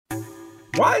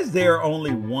Why is there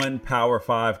only one Power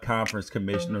 5 conference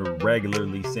commissioner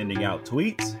regularly sending out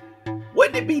tweets?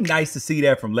 Wouldn't it be nice to see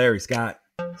that from Larry Scott?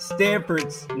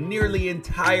 Stanford's nearly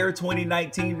entire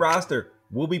 2019 roster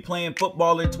will be playing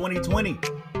football in 2020,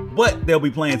 but they'll be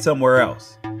playing somewhere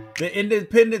else. The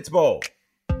Independence Bowl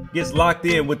gets locked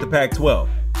in with the Pac-12.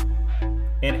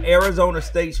 And Arizona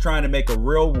State's trying to make a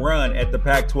real run at the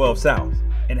Pac-12 South.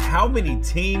 And how many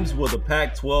teams will the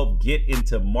Pac-12 get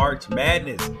into March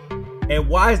Madness? And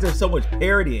why is there so much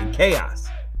parity and chaos?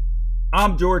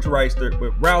 I'm George Reister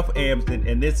with Ralph Amsden,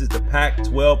 and this is the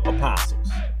Pac-12 Apostles.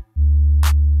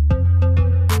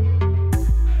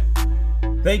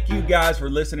 Thank you guys for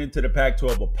listening to the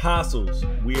Pac-12 Apostles.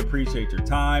 We appreciate your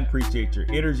time, appreciate your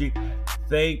energy.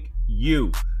 Thank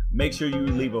you. Make sure you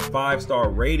leave a 5-star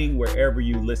rating wherever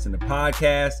you listen to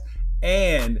podcasts,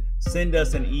 and send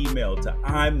us an email to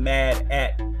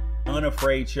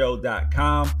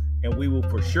immad@unafraidshow.com, and we will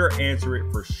for sure answer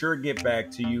it, for sure get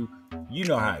back to you. You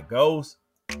know how it goes.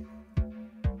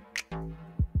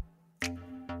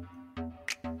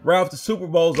 Ralph, the Super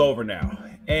Bowl's over now,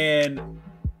 and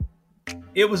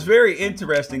it was very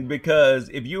interesting because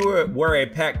if you were a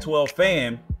Pac-12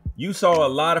 fan, you saw a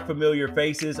lot of familiar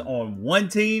faces on one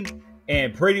team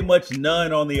and pretty much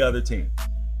none on the other team.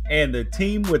 And the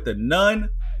team with the none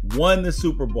won the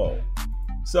Super Bowl.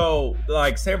 So,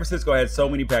 like, San Francisco had so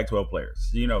many Pac-12 players.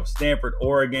 You know, Stanford,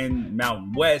 Oregon,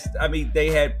 Mountain West. I mean, they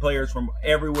had players from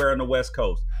everywhere on the West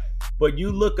Coast. But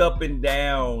you look up and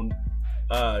down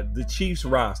the Chiefs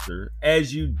roster,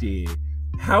 as you did,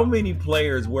 how many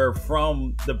players were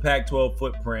from the Pac-12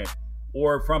 footprint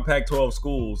or from Pac-12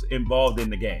 schools involved in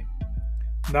the game?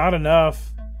 Not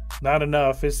enough.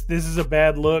 This is a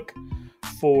bad look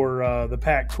for the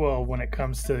Pac-12 when it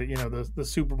comes to, you know, the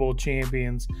Super Bowl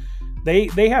champions.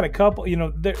 They had a couple, you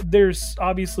know, there's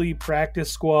obviously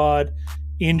practice squad,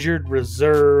 injured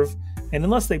reserve, and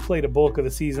unless they played a bulk of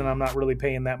the season, I'm not really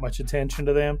paying that much attention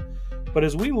to them. But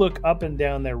as we look up and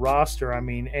down their roster, I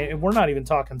mean, and we're not even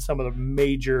talking some of the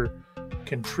major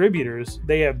contributors.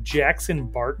 They have Jackson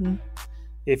Barton.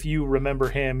 If you remember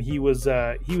him, he was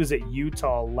at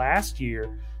Utah last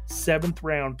year, 7th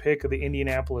round pick of the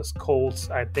Indianapolis Colts.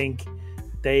 I think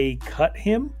they cut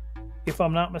him, if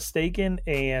I'm not mistaken,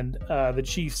 and the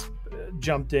Chiefs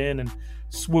jumped in and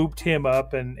swooped him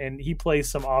up, and he plays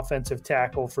some offensive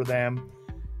tackle for them.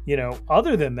 You know,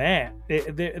 other than that,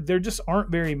 there just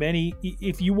aren't very many.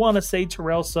 If you want to say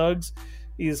Terrell Suggs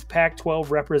is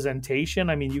Pac-12 representation,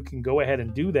 I mean, you can go ahead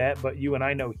and do that, but you and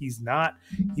I know he's not.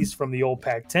 He's from the old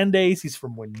Pac-10 days. He's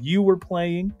from when you were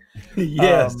playing.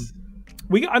 Yes.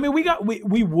 We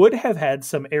would have had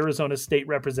some Arizona State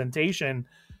representation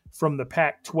from the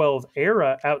Pac-12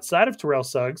 era outside of Terrell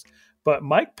Suggs, but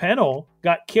Mike Pennell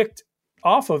got kicked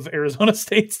off of Arizona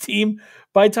State's team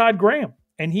by Todd Graham,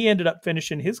 and he ended up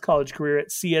finishing his college career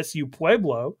at CSU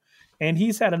Pueblo, and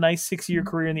he's had a nice 6-year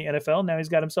career in the NFL. Now he's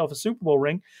got himself a Super Bowl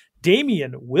ring.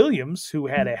 Damian Williams, who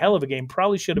had a hell of a game,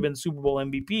 probably should have been Super Bowl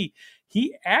MVP.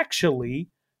 He actually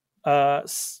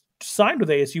signed with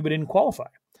ASU but didn't qualify.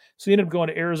 So he ended up going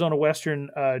to Arizona Western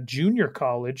Junior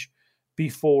College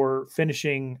before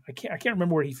finishing. I can't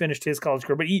remember where he finished his college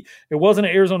career, but it wasn't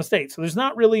at Arizona State. So there's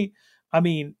not really, I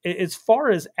mean, as far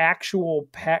as actual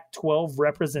Pac-12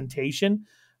 representation,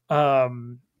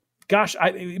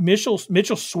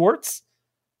 Mitchell Schwartz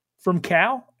from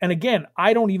Cal. And again,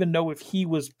 I don't even know if he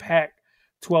was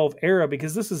Pac-12 era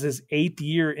because this is his 8th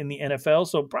year in the NFL.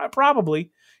 So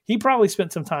he probably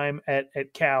spent some time at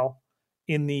Cal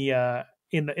in the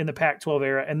Pac-12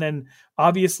 era. And then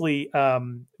obviously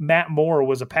Matt Moore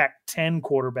was a Pac-10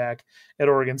 quarterback at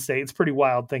Oregon State. It's pretty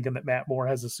wild thinking that Matt Moore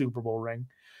has a Super Bowl ring.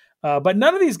 But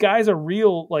none of these guys are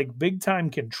real, like, big time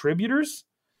contributors.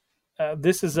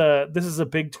 This is a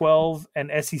Big 12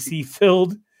 and SEC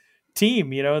filled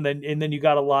team, you know, and then you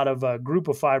got a lot of Group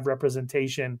of 5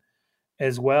 representation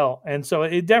as well. And so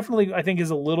it definitely, I think, is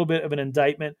a little bit of an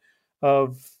indictment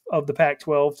of the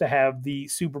Pac-12 to have the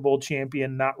Super Bowl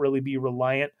champion not really be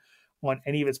reliant on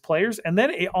any of its players. And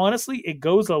then it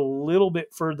goes a little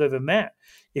bit further than that.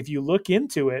 If you look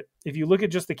into it, if you look at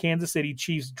just the Kansas City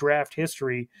Chiefs draft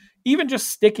history, even just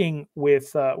sticking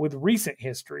with recent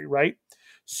history, right?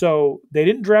 So they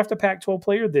didn't draft a Pac-12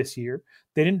 player this year.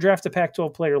 They didn't draft a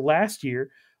Pac-12 player last year.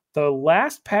 The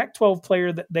last Pac-12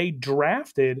 player that they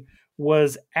drafted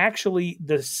was actually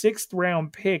the 6th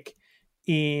round pick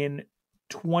in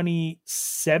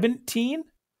 2017,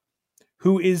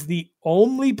 who is the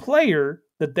only player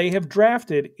that they have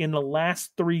drafted in the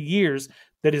last 3 years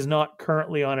that is not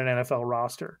currently on an NFL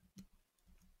roster.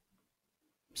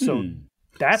 So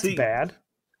that's bad.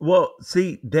 Well,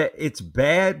 see, that it's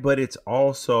bad, but it's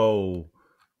also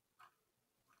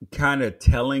kind of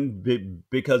telling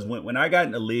because when I got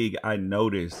in the league, I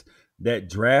noticed that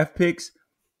draft picks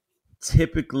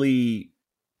typically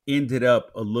ended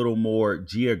up a little more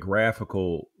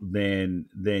geographical than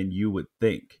you would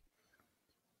think.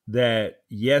 That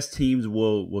yes, teams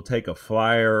will take a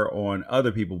flyer on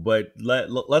other people, but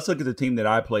let's look at the team that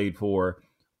I played for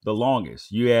the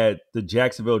longest. You had the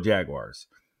Jacksonville Jaguars.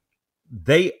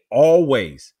 They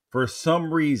always, for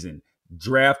some reason,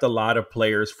 draft a lot of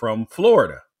players from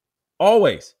Florida.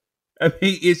 Always. I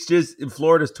mean, it's just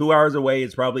Florida's 2 hours away.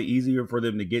 It's probably easier for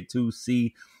them to get to,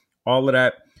 see all of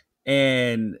that.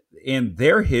 And in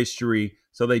their history,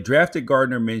 so they drafted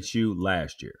Gardner Minshew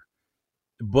last year.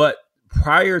 But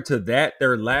prior to that,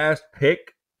 their last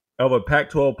pick of a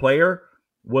Pac-12 player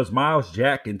was Miles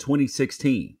Jack in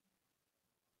 2016.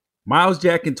 Miles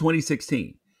Jack in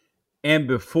 2016. And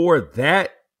before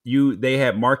that, they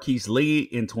had Marquise Lee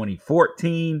in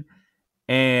 2014,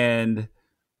 and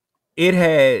it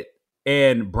had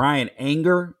Brian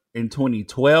Anger in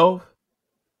 2012,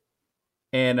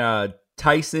 and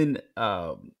Tyson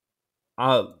Alulu,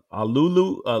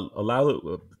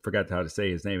 forgot how to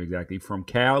say his name exactly, from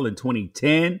Cal in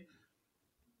 2010,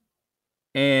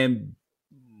 and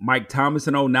Mike Thomas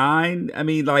in 2009. I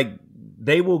mean, like,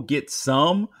 they will get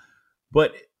some,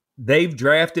 but they've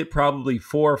drafted probably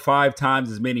 4 or 5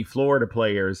 times as many Florida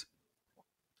players,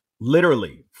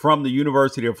 literally from the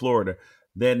University of Florida,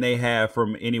 than they have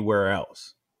from anywhere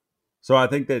else. So I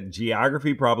think that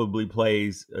geography probably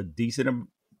plays a decent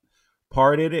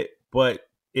part in it, but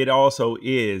it also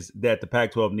is that the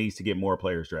Pac-12 needs to get more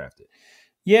players drafted.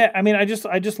 Yeah, I mean, I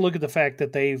just look at the fact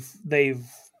that they've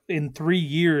in 3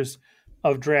 years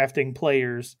of drafting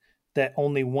players, that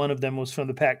only one of them was from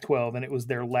the Pac-12, and it was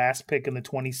their last pick in the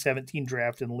 2017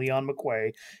 draft in Leon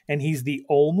McQuay, and he's the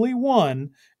only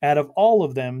one out of all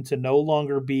of them to no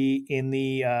longer be in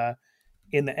the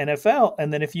NFL.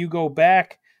 And then if you go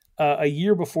back a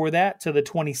year before that to the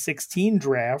 2016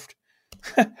 draft,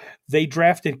 they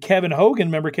drafted Kevin Hogan.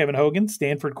 Remember Kevin Hogan,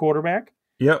 Stanford quarterback?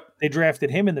 Yep. They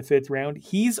drafted him in the 5th round.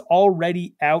 He's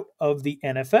already out of the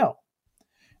NFL.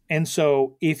 And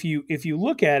so if you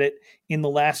look at it, in the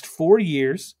last 4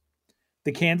 years,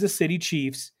 the Kansas City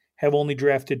Chiefs have only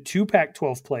drafted 2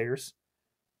 Pac-12 players.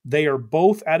 They are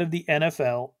both out of the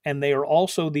NFL, and they are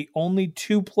also the only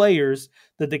 2 players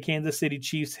that the Kansas City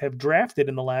Chiefs have drafted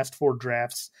in the last 4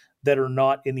 drafts that are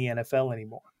not in the NFL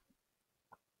anymore.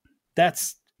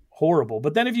 That's horrible.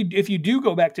 But then if you do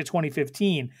go back to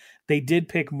 2015, they did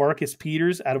pick Marcus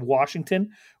Peters out of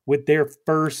Washington with their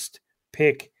first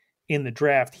pick in the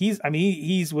draft. He's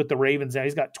with the Ravens now.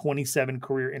 He's got 27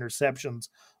 career interceptions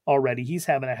already. He's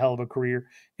having a hell of a career.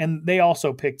 And they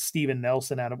also picked Steven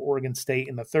Nelson out of Oregon State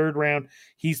in the 3rd round.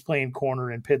 He's playing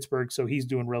corner in Pittsburgh, so he's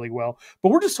doing really well.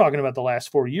 But we're just talking about the last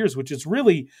 4 years, which is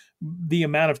really the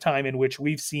amount of time in which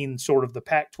we've seen sort of the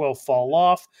Pac-12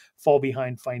 fall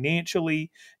behind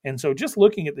financially. And so just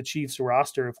looking at the Chiefs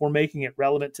roster, if we're making it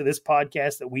relevant to this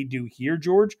podcast that we do here,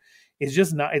 George,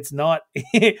 it's not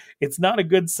a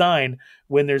good sign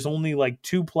when there's only like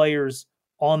 2 players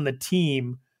on the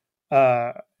team,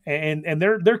 and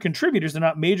they're contributors. They're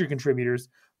not major contributors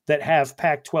that have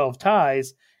Pac-12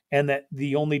 ties, and that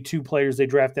the only 2 players they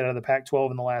drafted out of the Pac-12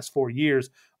 in the last 4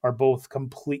 years are both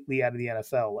completely out of the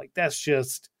NFL. Like, that's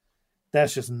just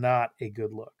not a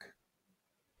good look.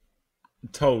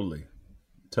 Totally.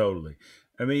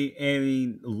 I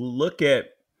mean, look at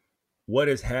what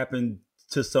has happened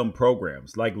to some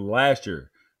programs. Like last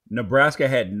year, Nebraska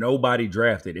had nobody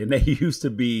drafted, and they used to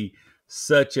be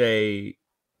such a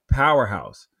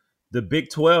powerhouse. The Big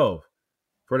 12,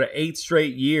 for the 8th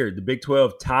straight year, the Big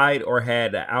 12 tied or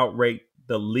had to outrate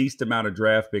the least amount of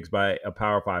draft picks by a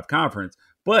Power 5 conference.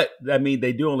 But, I mean,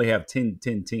 they do only have 10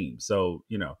 teams. So,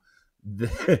 you know,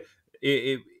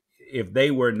 if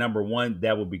they were number 1,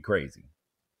 that would be crazy.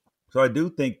 So I do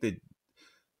think that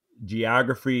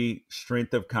geography,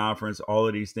 strength of conference, all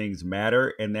of these things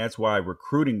matter, and that's why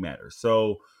recruiting matters.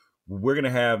 So we're going to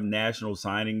have National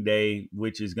Signing Day,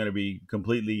 which is going to be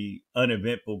completely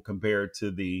uneventful compared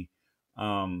to the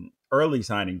early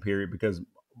signing period, because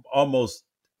almost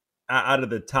out of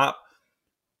the top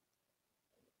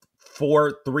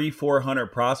 400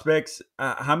 prospects,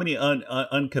 how many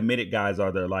uncommitted guys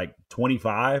are there? Like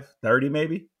 25, 30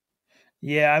 maybe?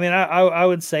 Yeah, I mean, I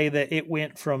would say that it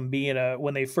went from being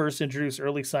when they first introduced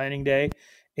early signing day,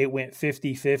 it went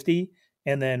 50-50.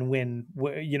 And then when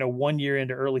 1 year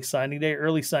into early signing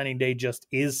day just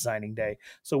is signing day.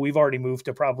 So we've already moved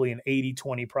to probably an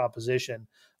 80-20 proposition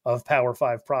of Power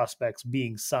 5 prospects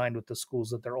being signed with the schools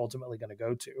that they're ultimately going to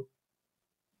go to.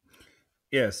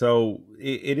 Yeah, so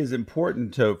it is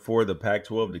important for the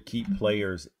Pac-12 to keep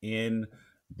players in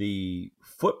the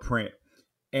footprint.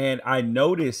 And I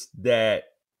noticed that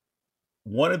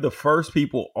one of the first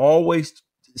people always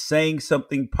saying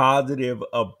something positive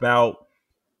about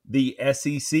the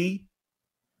SEC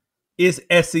is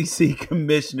SEC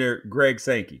Commissioner Greg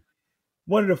Sankey.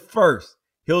 One of the first.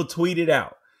 He'll tweet it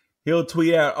out. He'll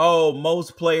tweet out, "Oh,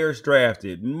 most players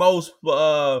drafted, most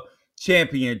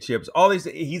championships, all these."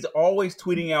 He's always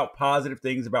tweeting out positive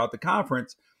things about the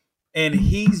conference, and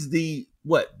he's the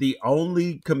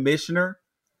only commissioner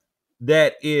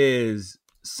that is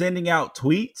sending out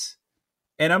tweets.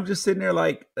 And I'm just sitting there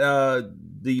like,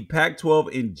 the Pac-12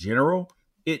 in general,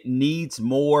 it needs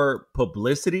more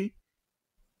publicity,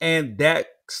 and that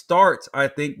starts, I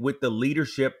think, with the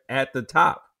leadership at the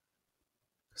top.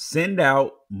 Send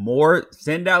out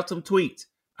some tweets.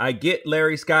 I get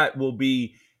Larry Scott will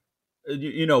be,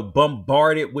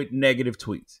 bombarded with negative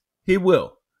tweets. He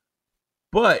will.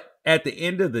 But at the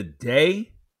end of the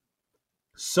day,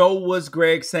 so was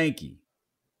Greg Sankey.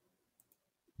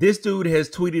 This dude has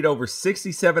tweeted over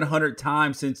 6,700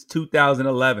 times since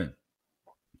 2011.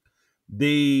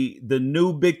 The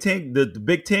new Big Ten, the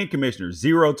Big Ten commissioner,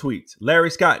 0 tweets. Larry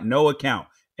Scott, no account.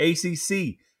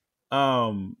 ACC,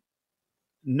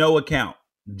 no account.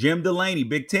 Jim Delaney,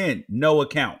 Big Ten, no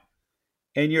account.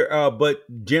 And but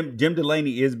Jim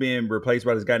Delaney is being replaced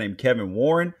by this guy named Kevin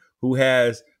Warren, who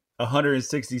has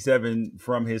 167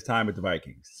 from his time at the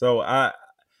Vikings. So I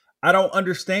don't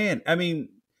understand. I mean,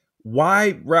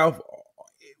 why, Ralph,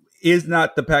 isn't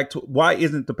the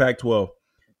Pac-12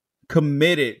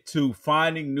 committed to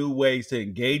finding new ways to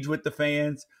engage with the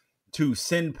fans, to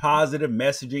send positive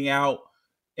messaging out,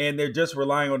 and they're just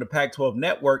relying on the Pac-12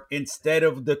 network instead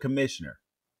of the commissioner?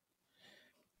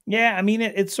 Yeah, I mean,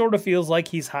 it sort of feels like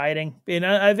he's hiding. And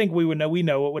I think we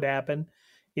know what would happen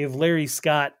if Larry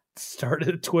Scott started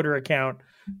a Twitter account.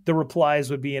 The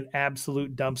replies would be an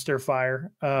absolute dumpster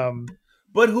fire.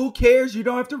 But who cares? You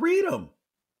don't have to read them.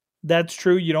 That's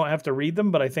true. You don't have to read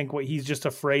them, but I think he's just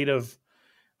afraid of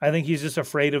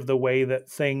the way that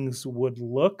things would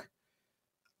look.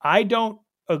 I don't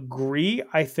agree.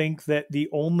 I think that the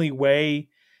only way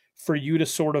for you to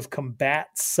sort of combat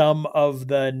some of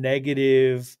the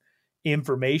negative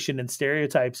information and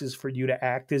stereotypes is for you to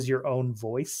act as your own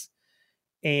voice.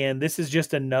 And this is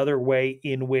just another way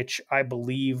in which I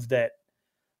believe that,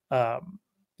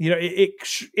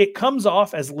 it comes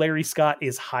off as Larry Scott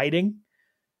is hiding,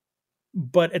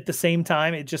 but at the same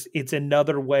time, it's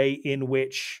another way in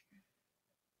which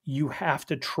you have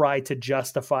to try to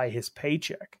justify his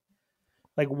paycheck.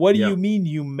 Like, what do you mean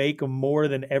you make more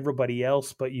than everybody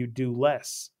else, but you do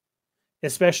less,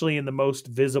 especially in the most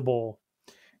visible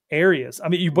areas? I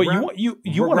mean, you want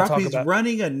to talk about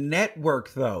running a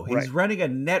network, though. He's running a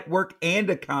network and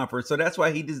a conference, so that's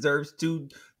why he deserves two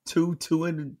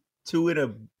and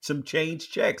some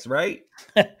change checks, right?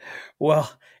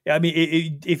 Well, I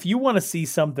mean, if you want to see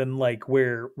something like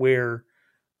where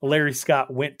Larry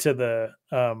Scott went to the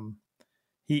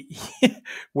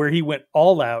where he went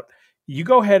all out, you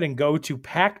go ahead and go to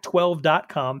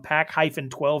pac12.com,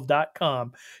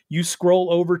 pac-12.com. You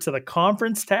scroll over to the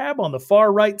conference tab on the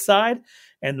far right side,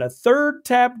 and the third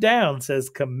tab down says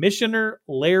Commissioner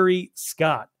Larry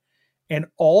Scott. And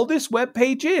all this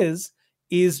webpage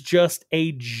is just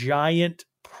a giant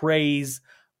praise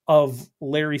of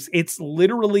Larry's. It's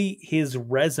literally his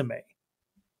resume.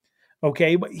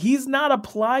 Okay, but he's not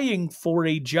applying for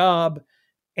a job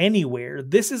anywhere.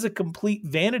 This is a complete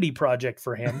vanity project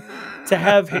for him to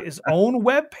have his own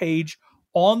webpage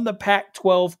on the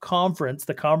Pac-12 conference,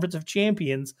 the Conference of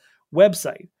Champions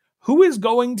website. Who is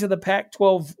going to the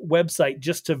Pac-12 website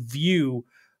just to view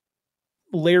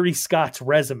Larry Scott's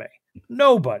resume?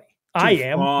 Nobody. I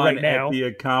am right now. At the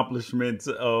accomplishments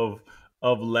of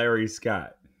Larry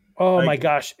Scott. Oh my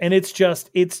gosh. And it's just,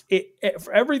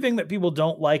 for everything that people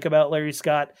don't like about Larry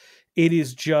Scott, it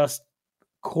is just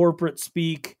corporate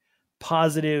speak,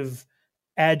 positive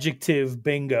adjective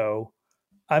bingo.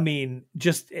 I mean,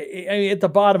 at the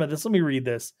bottom of this, let me read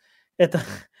this. At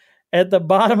the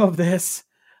bottom of this,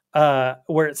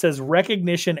 where it says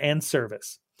recognition and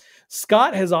service.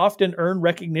 Scott has often earned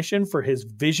recognition for his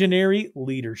visionary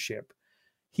leadership.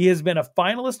 He has been a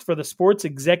finalist for the Sports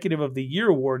Executive of the Year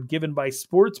award given by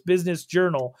Sports Business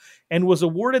Journal and was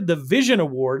awarded the Vision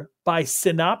Award by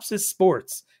Synopsis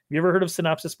Sports. Have you ever heard of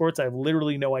Synopsis Sports? I have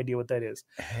literally no idea what that is.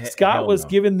 Scott was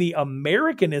given the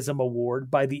Americanism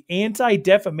Award by the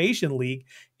Anti-Defamation League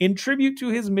in tribute to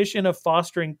his mission of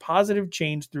fostering positive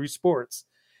change through sports.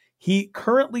 He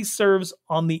currently serves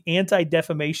on the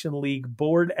Anti-Defamation League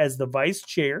board as the vice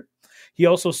chair. He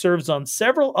also serves on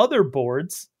several other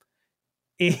boards.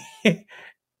 And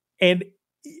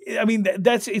I mean,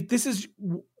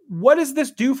 what does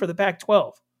this do for the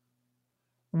Pac-12?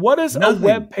 What is Nothing. A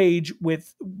web page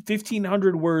with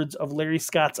 1,500 words of Larry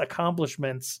Scott's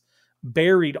accomplishments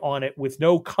buried on it with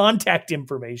no contact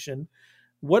information?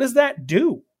 What does that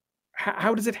do?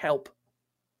 How does it help?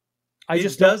 I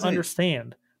just don't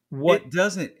understand. It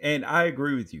doesn't, and I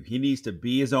agree with you. He needs to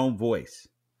be his own voice.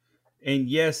 And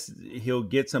yes, he'll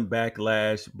get some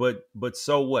backlash, but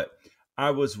so what?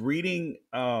 I was reading,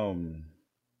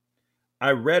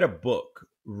 I read a book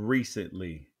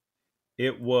recently.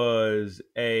 It was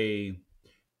a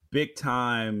big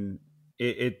time,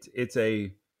 it's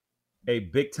a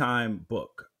big time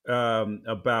book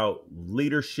about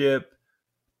leadership.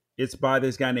 It's by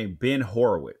this guy named Ben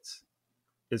Horowitz.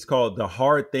 It's called The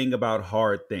Hard Thing About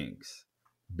Hard Things.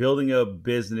 Building a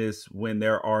business when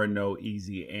there are no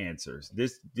easy answers.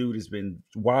 This dude has been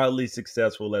wildly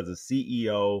successful as a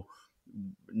CEO,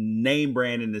 name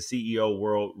brand in the CEO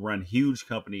world, run huge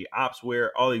company, Opsware,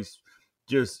 all these,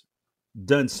 just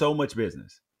done so much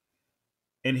business.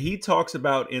 And he talks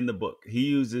about in the book, he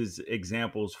uses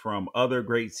examples from other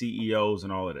great CEOs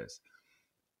and all of this,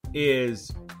 is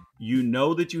you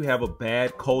know that you have a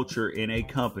bad culture in a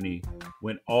company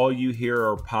when all you hear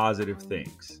are positive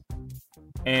things.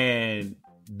 And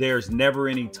there's never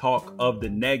any talk of the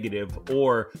negative,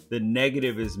 or the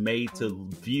negative is made to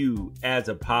view as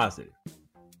a positive.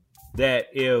 That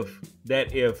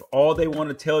if all they want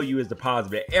to tell you is the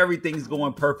positive, that everything's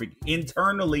going perfect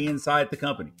internally inside the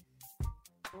company,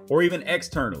 or even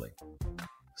externally,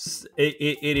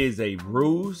 it is a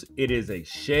ruse, it is a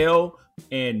shell,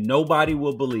 and nobody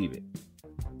will believe it.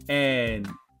 And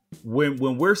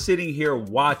when we're sitting here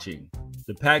watching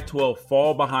the Pac-12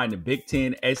 fall behind the Big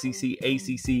Ten, SEC,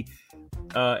 ACC,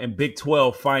 and Big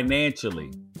 12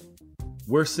 financially,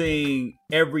 we're seeing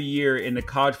every year in the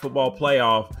college football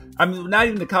playoff. I mean, not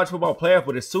even the college football playoff,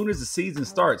 but as soon as the season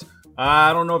starts,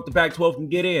 I don't know if the Pac-12 can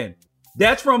get in.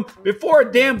 That's from before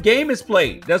a damn game is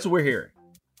played. That's what we're hearing.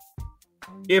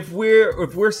 If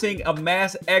we're seeing a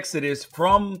mass exodus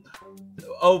from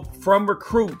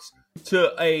recruits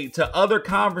to other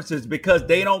conferences because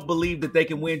they don't believe that they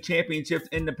can win championships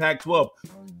in the Pac-12,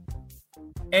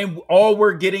 and all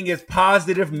we're getting is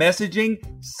positive messaging,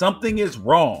 something is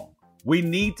wrong. We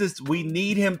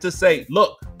need him to say,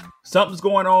 look, something's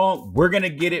going on. We're gonna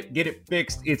get it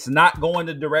fixed. It's not going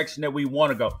the direction that we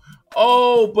want to go.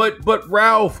 Oh, but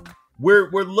Ralph, we're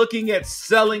looking at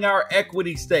selling our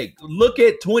equity stake. Look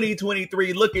at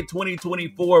 2023. Look at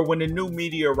 2024 when the new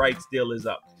media rights deal is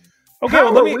up. Okay,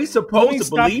 how are we supposed to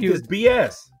believe this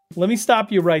BS? Let me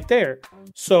stop you right there.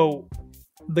 So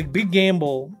the big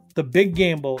gamble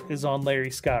is on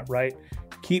Larry Scott, right?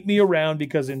 Keep me around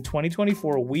because in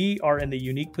 2024, we are in the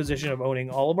unique position of owning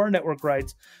all of our network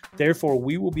rights. Therefore,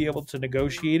 we will be able to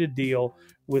negotiate a deal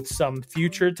with some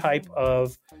future type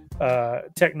of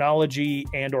technology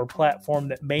and or platform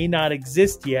that may not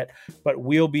exist yet, but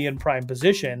we'll be in prime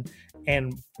position.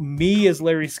 And me as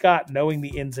Larry Scott, knowing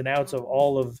the ins and outs of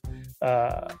all of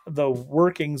the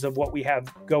workings of what we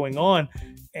have going on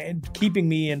and keeping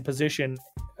me in position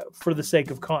for the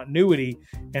sake of continuity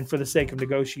and for the sake of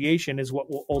negotiation is what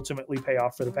will ultimately pay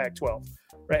off for the Pac-12.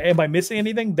 Right? Am I missing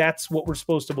anything? That's what we're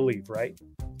supposed to believe, right?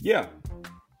 Yeah.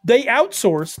 They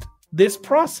outsourced this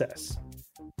process.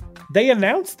 They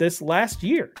announced this last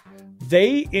year.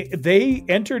 They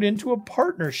entered into a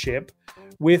partnership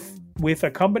with a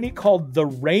company called the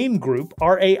Raine Group,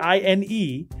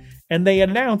 RAINE, and they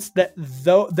announced that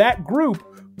that group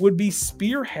would be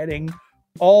spearheading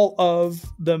all of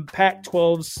the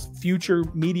Pac-12's future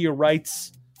media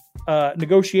rights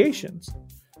negotiations.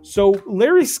 So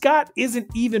Larry Scott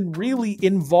isn't even really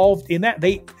involved in that.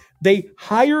 They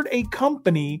hired a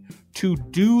company to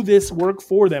do this work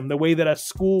for them, the way that a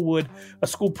school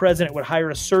president would hire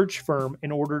a search firm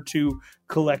in order to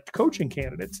collect coaching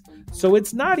candidates. So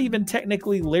it's not even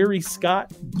technically Larry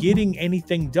Scott getting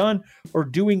anything done or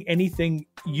doing anything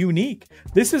unique.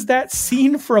 This is that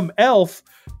scene from Elf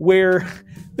where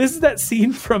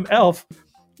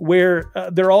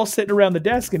they're all sitting around the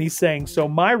desk and he's saying, so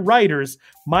my writers,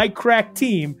 my crack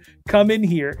team come in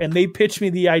here and they pitch me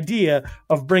the idea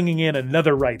of bringing in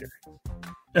another writer.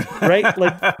 Right?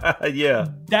 Like, yeah,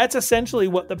 that's essentially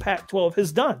what the Pac-12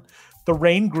 has done. The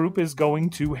Raine Group is going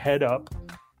to head up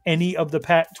any of the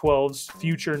Pac-12's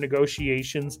future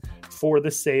negotiations for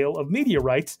the sale of media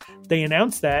rights. They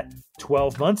announced that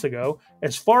 12 months ago.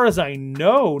 As far as I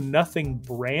know, nothing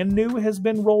brand new has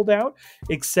been rolled out,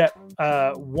 except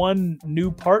one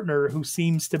new partner who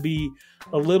seems to be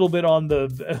a little bit on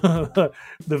the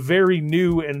the very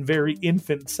new and very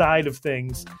infant side of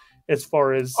things. As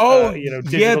far as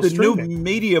digital streaming. New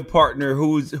media partner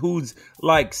who's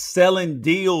like selling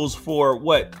deals for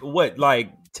what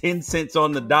like 10 cents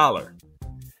on the dollar.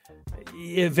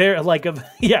 It's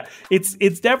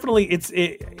definitely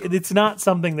it's not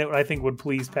something that I think would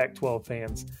please Pac-12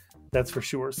 fans. That's for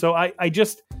sure. So I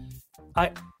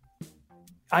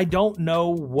don't know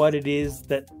what it is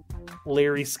that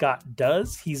Larry Scott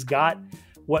does. He's got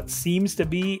what seems to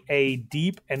be a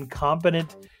deep and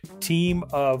competent team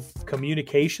of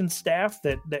communication staff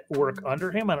that work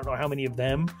under him. I don't know how many of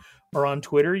them are on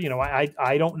Twitter.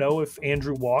 I don't know if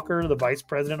Andrew Walker, the vice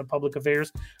president of public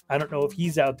affairs, I don't know if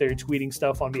he's out there tweeting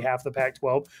stuff on behalf of the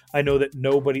Pac-12. I know that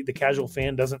the casual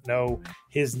fan doesn't know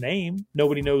his name.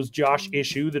 Nobody knows Josh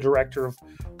Issue, the director of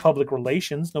public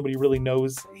relations. Nobody really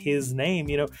knows his name.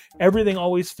 Everything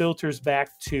always filters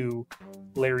back to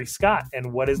Larry Scott.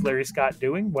 And what is Larry Scott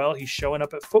doing? Well, he's showing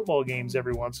up at football games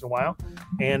every once in a while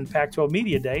and Pac-12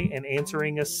 Media Day and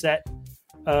answering a set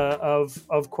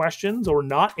of questions, or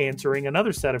not answering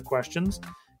another set of questions,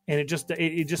 and it just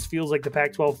feels like the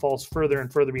Pac-12 falls further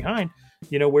and further behind.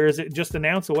 Whereas it just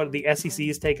announced what the SEC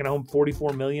is taking home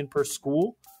 $44 million per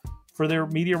school for their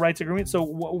media rights agreement. So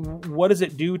what does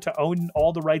it do to own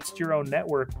all the rights to your own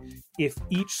network if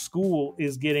each school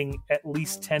is getting at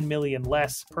least $10 million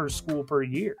less per school per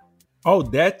year? Oh,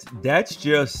 that's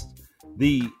just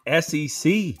the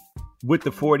SEC with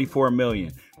the $44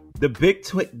 million. The Big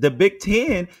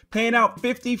Ten paying out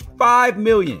 $55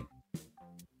 million.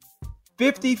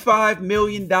 $55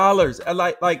 million.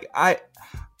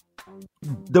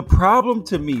 The problem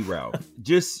to me, Ralph,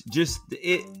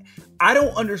 I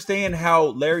don't understand how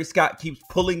Larry Scott keeps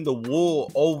pulling the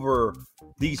wool over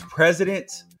these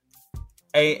presidents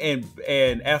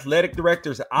and athletic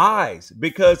directors' eyes,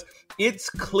 because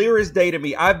it's clear as day to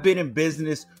me. I've been in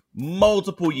business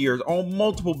multiple years on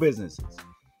multiple businesses.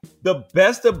 The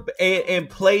best of and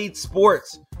played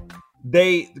sports,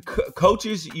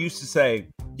 coaches used to say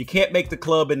you can't make the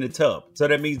club in the tub. So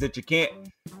that means that you can't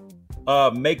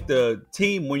make the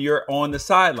team when you're on the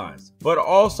sidelines. But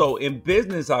also in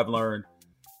business, I've learned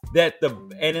that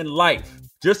and in life,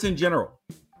 just in general,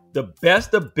 the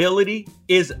best ability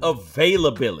is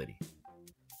availability.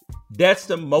 That's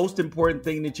the most important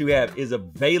thing that you have, is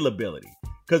availability.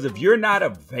 Because if you're not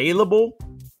available,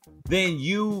 then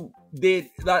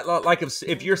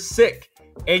if you're sick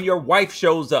and your wife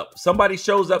shows up, somebody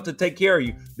shows up to take care of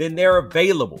you, then they're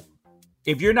available.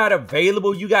 If you're not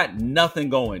available, you got nothing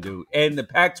going, dude. And the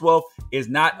Pac-12 is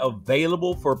not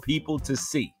available for people to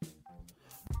see.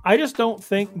 I just don't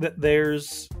think that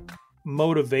there's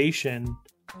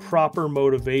proper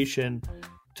motivation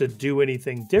to do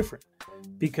anything different.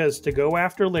 Because to go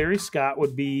after Larry Scott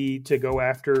would be to go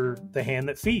after the hand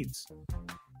that feeds.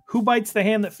 Who bites the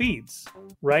hand that feeds,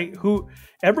 right?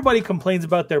 Everybody complains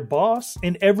about their boss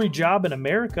in every job in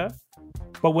America.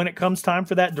 But when it comes time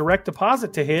for that direct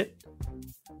deposit to hit,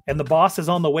 and the boss is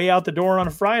on the way out the door on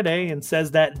a Friday and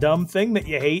says that dumb thing that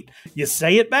you hate, you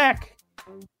say it back.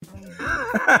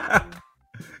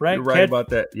 Right? You're right about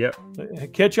that. Yep.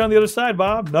 Catch you on the other side,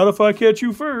 Bob. Not if I catch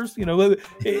you first. You hate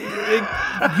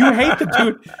the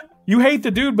dude. You hate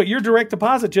the dude, but your direct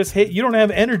deposit just hit. You don't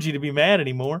have energy to be mad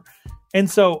anymore. And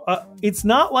so it's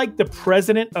not like the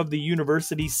president of the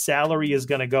university's salary is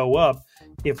going to go up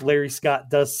if Larry Scott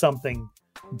does something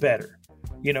better.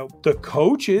 The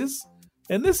coaches,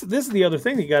 and this is the other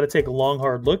thing that you got to take a long,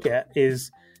 hard look at,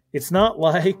 is it's not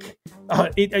like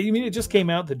it just came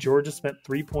out that Georgia spent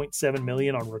 $3.7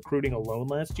 million on recruiting alone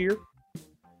last year.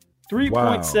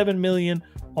 $3.7 million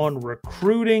on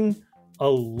recruiting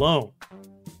alone.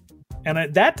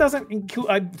 And that doesn't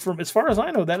include, from as far as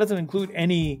I know, that doesn't include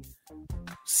any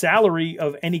salary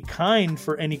of any kind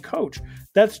for any coach.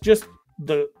 That's just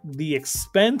the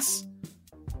expense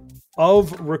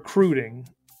of recruiting,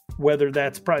 whether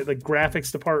that's probably the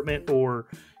graphics department or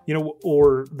the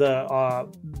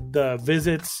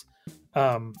visits.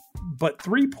 But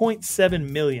 $3.7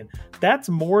 million, that's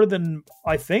more than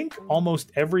I think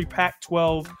almost every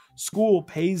Pac-12 school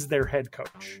pays their head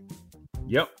coach.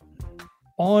 Yep.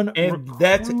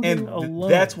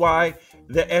 That's why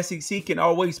the SEC can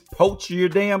always poach your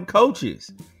damn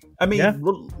coaches. I mean,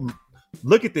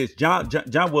 look at this. John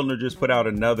Wilner just put out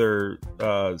another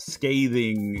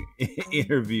scathing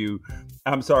review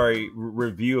of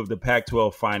the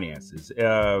Pac-12 finances.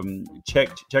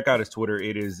 Check out his Twitter.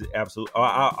 It is absolute.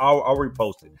 I'll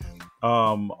repost it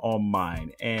on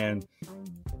mine. And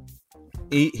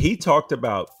he talked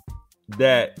about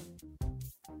that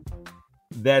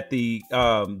the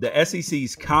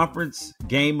SEC's conference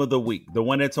game of the week, the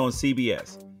one that's on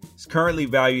CBS, is currently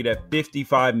valued at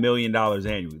 $55 million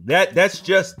annually. That's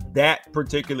just that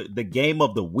particular, the game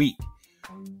of the week.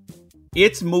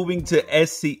 It's moving to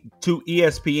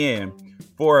ESPN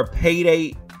for a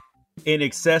payday in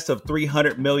excess of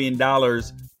 $300 million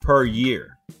per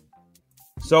year.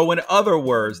 So in other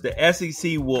words, the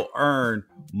SEC will earn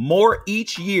more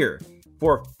each year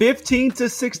for 15 to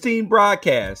 16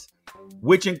 broadcasts,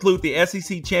 which include the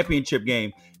SEC championship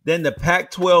game, than the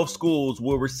Pac-12 schools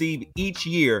will receive each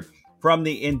year from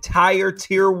the entire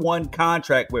Tier 1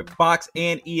 contract with Fox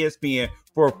and ESPN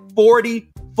for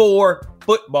 44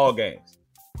 football games.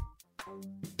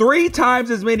 3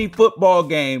 times as many football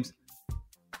games,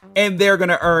 and they're going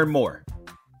to earn more.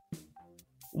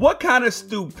 What kind of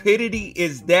stupidity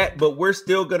is that? But we're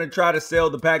still going to try to sell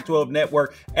the Pac-12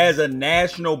 network as a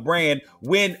national brand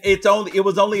when it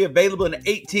was only available in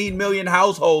 18 million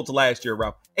households last year,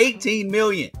 Ralph. 18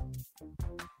 million.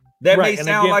 That may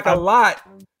sound like a lot,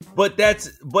 but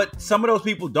some of those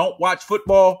people don't watch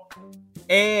football,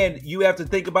 and you have to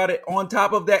think about it on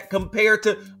top of that compared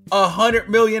to 100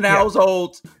 million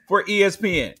households for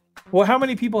ESPN. Well, how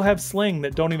many people have Sling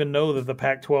that don't even know that the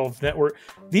Pac-12 network?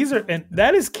 And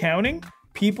that is counting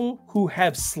people who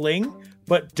have Sling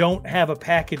but don't have a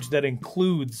package that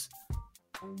includes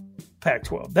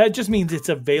Pac-12. That just means it's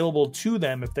available to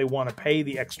them if they want to pay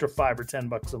the extra $5 or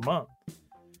 $10 a month.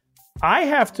 I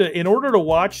have to, in order to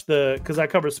watch because I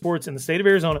cover sports in the state of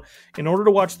Arizona, in order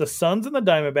to watch the Suns and the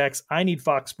Diamondbacks, I need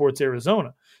Fox Sports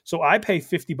Arizona. So I pay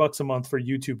 $50 a month for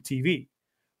YouTube TV.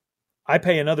 I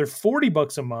pay another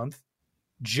 $40 a month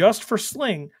just for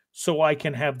Sling so I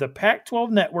can have the Pac-12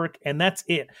 network, and that's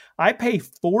it. I pay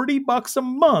 $40 a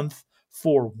month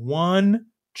for one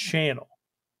channel.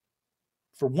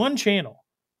 For one channel.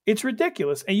 It's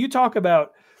ridiculous. And you talk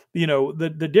about,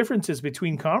 the differences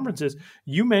between conferences.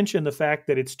 You mentioned the fact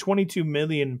that it's $22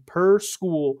 million per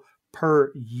school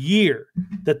per year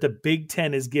that the Big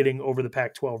Ten is getting over the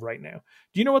Pac-12 right now.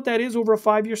 Do you know what that is over a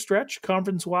 5-year stretch,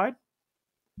 conference-wide?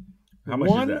 How much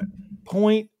is that?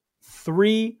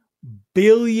 $1.3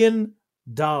 billion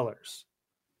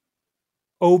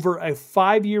over a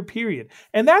 5-year period.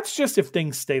 And that's just if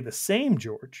things stay the same,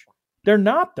 George. They're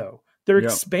not, though. They're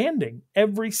expanding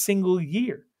every single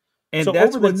year. And so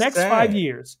over the next 5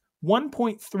 years,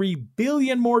 $1.3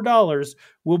 billion more dollars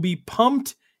will be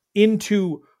pumped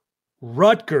into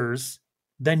Rutgers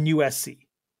than USC,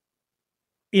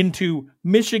 into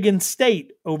Michigan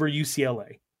State over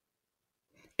UCLA.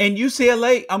 And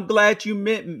UCLA, I'm glad you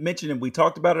mentioned it. We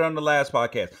talked about it on the last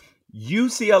podcast.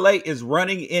 UCLA is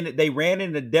they ran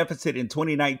in a deficit in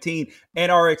 2019 and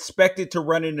are expected to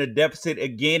run in a deficit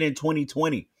again in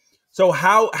 2020. So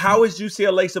how is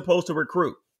UCLA supposed to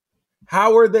recruit?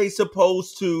 How are they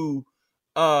supposed to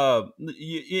build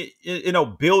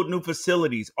new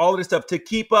facilities, all of this stuff to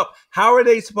keep up? How are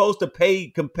they supposed to pay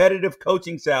competitive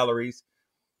coaching salaries?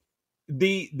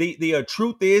 The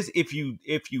truth is, if you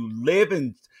live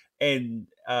and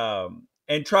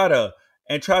try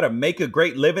to make a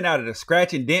great living out of the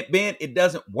scratch and dent bin, it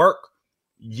doesn't work.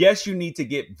 Yes, you need to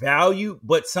get value,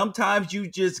 but sometimes you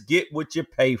just get what you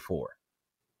pay for.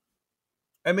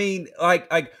 I mean,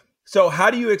 so how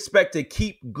do you expect to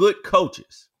keep good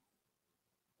coaches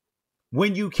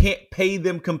when you can't pay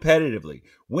them competitively?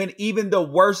 When even the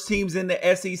worst teams in the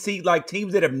SEC, like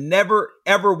teams that have never,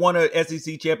 ever won an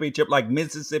SEC championship like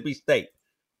Mississippi State,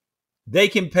 they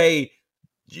can pay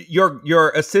your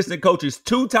assistant coaches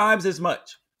 2 times as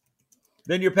much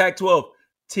than your Pac-12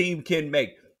 team can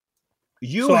make.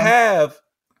 You have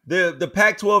the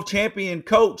Pac-12 champion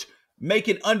coach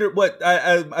making under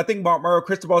I think Mario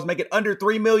Cristobal is making under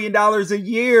 $3 million a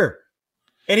year.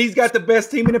 And he's got the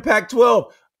best team in the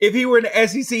Pac-12. If he were in the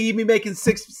SEC, he'd be making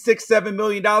 $7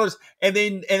 million. And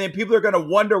then people are going to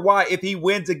wonder why, if he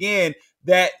wins again,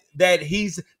 that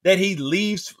he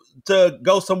leaves to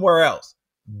go somewhere else.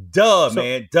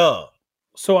 Man.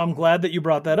 So I'm glad that you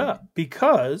brought that up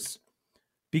because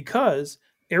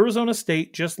Arizona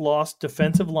State just lost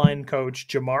defensive line coach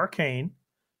Jamar Cain,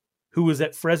 who was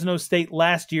at Fresno State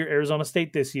last year, Arizona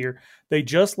State this year. They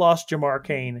just lost Jamar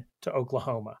Cain to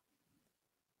Oklahoma.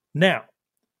 Now,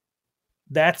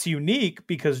 that's unique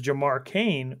because Jamar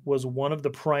Cain was one of the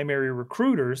primary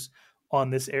recruiters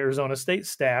on this Arizona State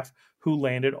staff who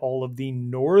landed all of the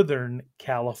Northern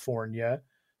California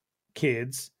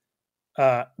kids,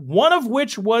 one of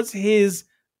which was his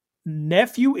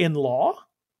nephew-in-law.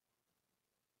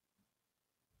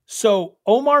 So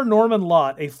Omar Norman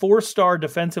Lott, a 4-star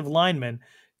defensive lineman,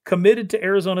 committed to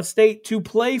Arizona State to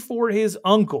play for his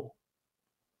uncle.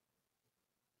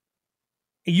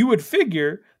 You would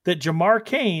figure that Jamar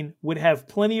Cain would have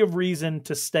plenty of reason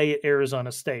to stay at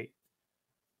Arizona State.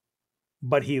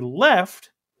 But he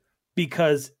left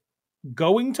because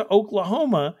going to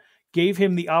Oklahoma gave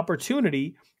him the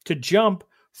opportunity to jump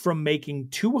from making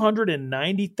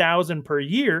 $290,000 per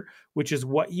year, which is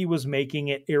what he was making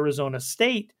at Arizona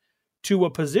State, to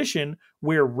a position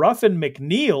where Ruffin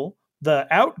McNeil, the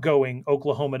outgoing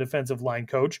Oklahoma defensive line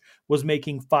coach, was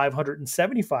making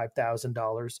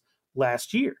 $575,000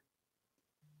 last year.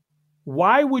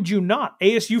 Why would you not?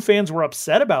 ASU fans were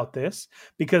upset about this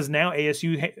because now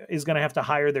ASU is going to have to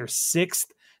hire their 6th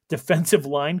defensive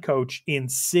line coach in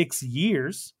 6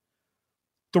 years,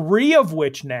 3 of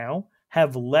which now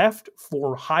have left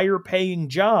for higher paying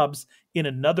jobs in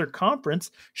another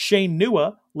conference. Shane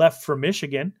Nua left for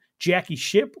Michigan. Jackie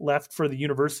Shipp left for the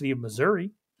University of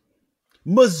Missouri.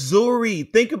 Missouri.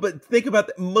 Think about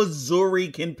that. Missouri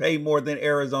can pay more than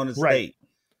Arizona State.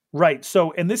 Right.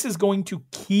 So, and this is going to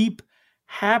keep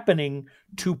happening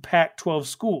to Pac-12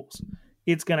 schools.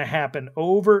 It's going to happen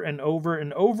over and over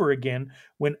and over again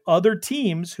when other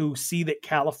teams who see that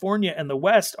California and the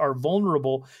West are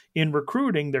vulnerable in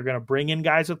recruiting, they're going to bring in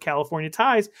guys with California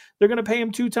ties. They're going to pay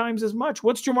them 2 times as much.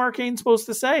 What's Jamar Cain supposed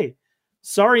to say?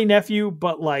 Sorry, nephew,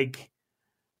 but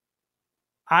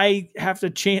I have the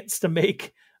chance to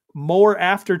make more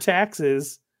after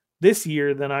taxes this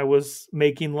year than I was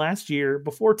making last year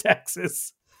before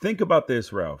taxes. Think about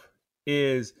this, Ralph.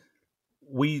 Is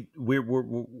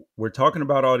we're talking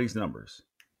about all these numbers.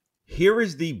 Here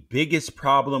is the biggest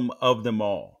problem of them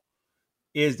all,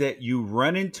 is that you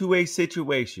run into a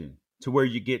situation to where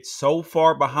you get so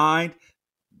far behind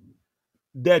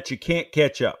that you can't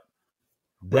catch up.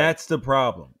 That's the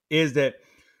problem. Is that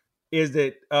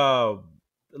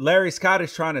Larry Scott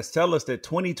is trying to tell us that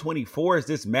 2024 is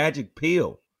this magic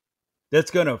pill that's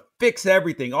going to fix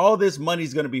everything. All this money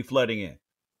is going to be flooding in.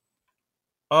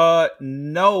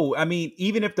 No. I mean,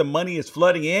 even if the money is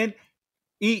flooding in,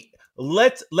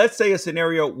 let's say a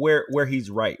scenario where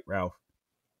he's right, Ralph.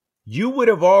 You would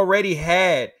have already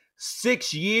had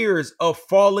 6 years of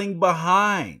falling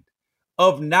behind,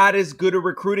 of not as good of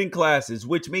recruiting classes,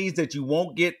 which means that you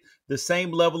won't get the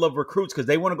same level of recruits because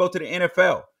they want to go to the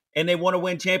NFL and they want to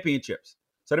win championships.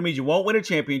 So that means you won't win a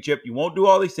championship. You won't do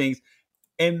all these things.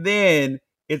 And then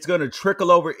it's going to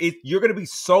trickle over. You're going to be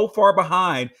so far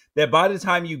behind that by the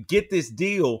time you get this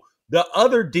deal, the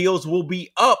other deals will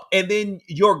be up. And then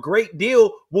your great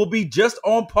deal will be just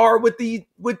on par with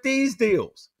these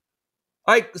deals.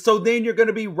 So then you're going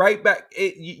to be right back.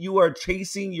 You are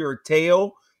chasing your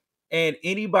tail. And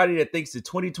anybody that thinks that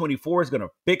 2024 is going to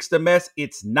fix the mess,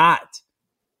 it's not.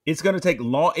 It's going to take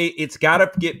long. It's got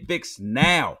to get fixed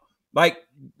now.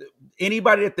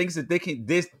 Anybody that thinks that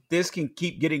this can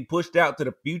keep getting pushed out to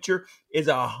the future is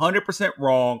 100%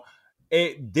 wrong.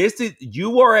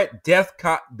 You are at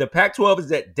DEFCON. The Pac-12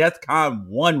 is at DEFCON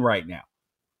 1 right now.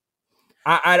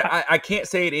 I can't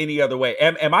say it any other way.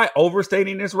 Am I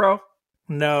overstating this, Ralph?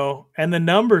 No, and the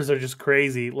numbers are just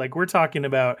crazy. We're talking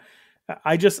about.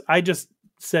 I just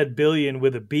said billion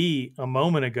with a B a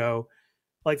moment ago.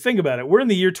 Think about it. We're in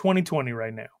the year 2020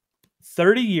 right now.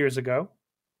 30 years ago,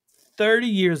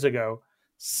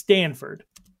 Stanford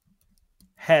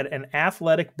had an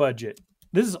athletic budget.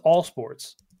 This is all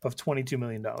sports of $22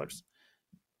 million.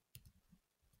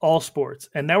 All sports.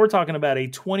 And now we're talking about a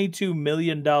 $22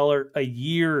 million a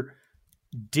year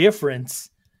difference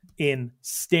in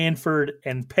Stanford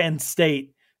and Penn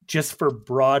State just for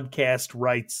broadcast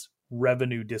rights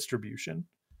revenue distribution.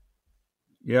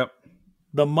 Yep.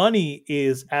 The money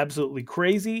is absolutely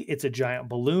crazy. It's a giant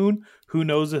balloon. Who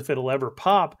knows if it'll ever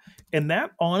pop? And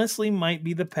that honestly might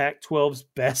be the Pac-12's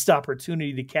best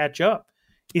opportunity to catch up,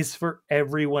 is for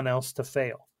everyone else to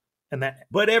fail.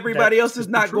 But everybody else is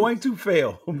not going to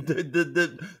fail.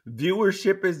 The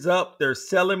viewership is up. They're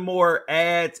selling more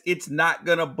ads. It's not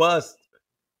going to bust.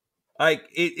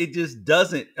 It just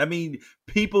doesn't. I mean,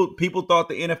 people thought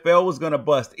the NFL was going to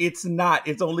bust. It's not.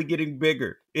 It's only getting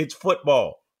bigger. It's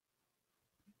football.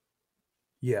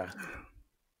 Yeah.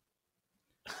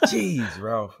 Jeez,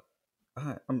 Ralph.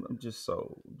 I'm just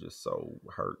so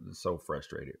hurt and so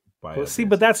frustrated by it. See,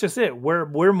 but that's just it.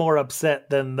 We're more upset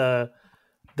than the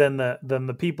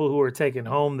people who are taking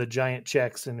home the giant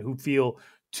checks and who feel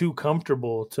too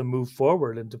comfortable to move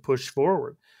forward and to push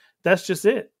forward. That's just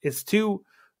it. It's too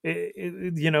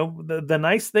The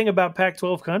nice thing about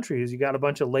Pac-12 country is you got a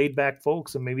bunch of laid back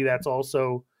folks, and maybe that's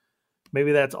also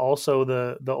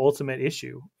the ultimate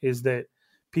issue is that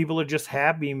people are just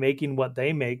happy making what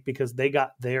they make because they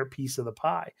got their piece of the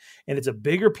pie. And it's a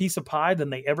bigger piece of pie than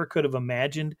they ever could have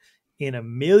imagined in a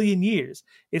million years.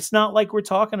 It's not like we're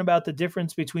talking about the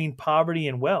difference between poverty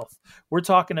and wealth. We're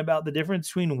talking about the difference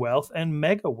between wealth and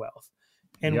mega wealth.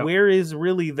 And where is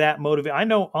really that motive? I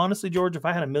know, honestly, George, if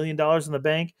I had $1 million in the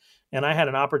bank and I had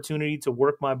an opportunity to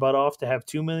work my butt off to have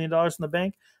 $2 million in the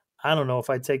bank, I don't know if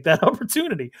I'd take that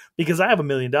opportunity because I have $1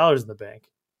 million in the bank.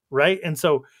 Right. And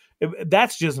so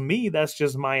that's just me. That's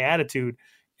just my attitude.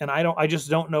 And I just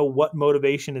don't know what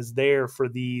motivation is there for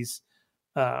these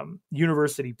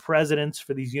university presidents,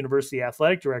 for these university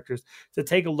athletic directors to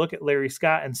take a look at Larry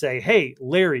Scott and say, hey,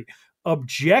 Larry,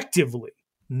 objectively,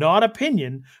 not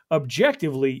opinion,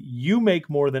 objectively, you make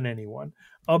more than anyone.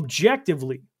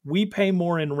 Objectively, we pay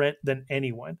more in rent than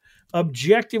anyone.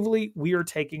 Objectively, we are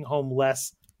taking home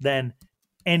less than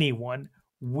anyone.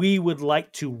 We would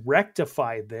like to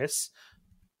rectify this,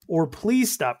 or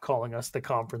please stop calling us the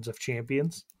Conference of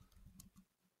Champions.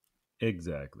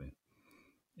 Exactly.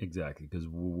 Because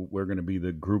we're going to be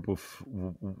the group of,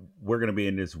 we're going to be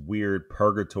in this weird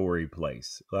purgatory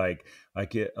place. Like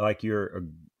you're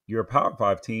a Power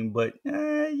Five team, but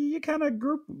you're kind of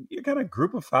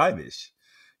group of five-ish.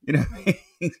 You know what I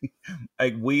mean?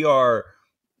 Like we are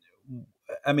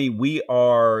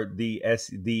the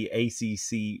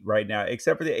ACC right now,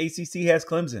 except for the ACC has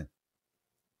Clemson.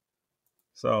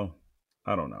 So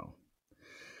I don't know.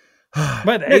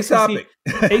 But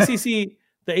the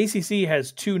ACC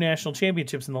has 2 national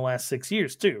championships in the last 6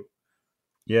 years too.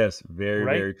 Yes, very,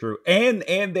 right? Very true. And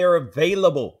they're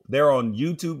available. They're on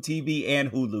YouTube TV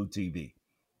and Hulu TV.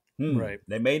 Right.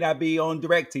 They may not be on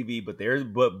DirecTV, but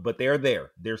they're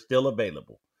there. They're still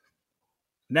available.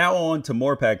 Now on to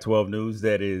more Pac-12 news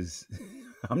that is,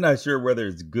 I'm not sure whether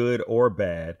it's good or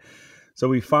bad. So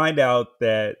we find out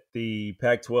that the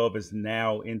Pac-12 is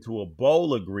now into a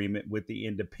bowl agreement with the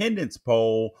Independence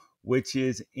Bowl, which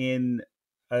is in,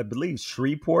 I believe,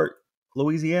 Shreveport,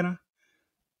 Louisiana,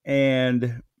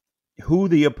 and who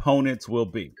the opponents will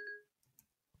be.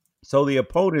 So the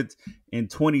opponents in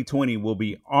 2020 will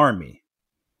be Army.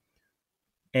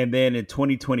 And then in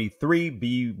 2023,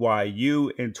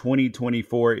 BYU. In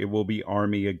 2024, it will be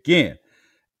Army again.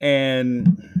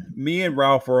 And me and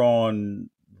Ralph are on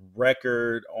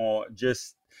record on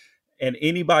just, and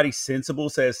anybody sensible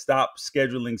says stop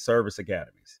scheduling service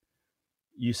academies.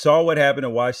 You saw what happened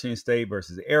at Washington State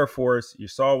versus Air Force. You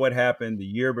saw what happened the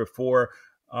year before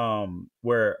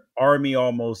where Army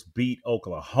almost beat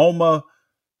Oklahoma.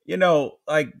 You know,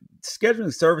 like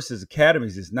scheduling services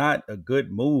academies is not a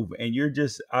good move. And you're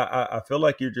just, I feel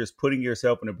like you're just putting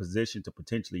yourself in a position to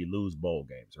potentially lose bowl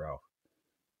games, Ralph.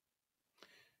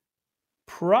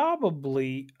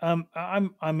 Probably.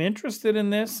 I'm interested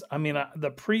in this. I mean,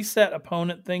 the preset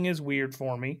opponent thing is weird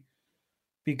for me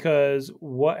because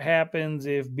what happens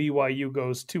if BYU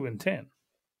goes 2-10?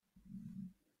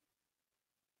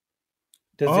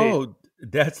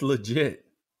 That's legit.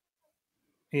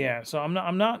 Yeah, so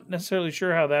I'm not necessarily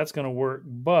sure how that's going to work,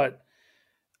 but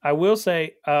I will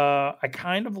say I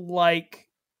kind of like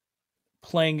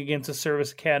playing against a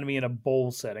service academy in a bowl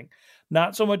setting.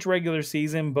 Not so much regular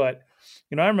season, but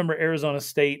I remember Arizona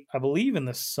State, I believe in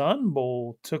the Sun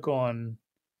Bowl, took on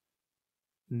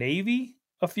Navy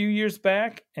a few years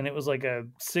back, and it was like a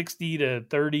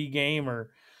 60-30 game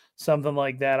or something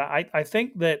like that. I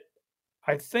think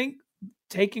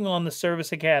taking on the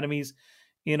service academies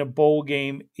in a bowl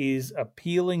game is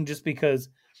appealing just because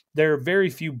there are very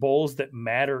few bowls that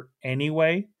matter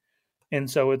anyway. And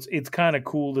so it's kind of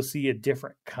cool to see a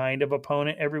different kind of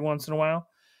opponent every once in a while.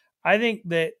 I think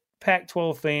that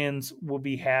Pac-12 fans will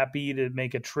be happy to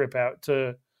make a trip out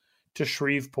to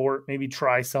Shreveport, maybe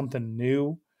try something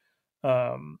new.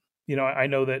 I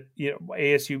know that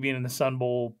ASU being in the Sun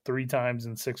Bowl 3 times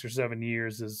in 6 or 7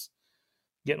 years is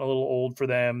getting a little old for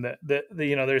them. That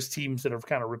there's teams that have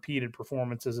kind of repeated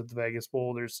performances at the Vegas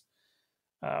Bowl. There's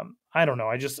I don't know.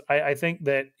 I think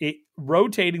that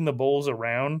rotating the bowls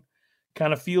around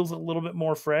kind of feels a little bit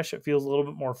more fresh. It feels a little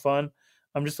bit more fun.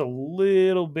 I'm just a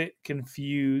little bit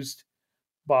confused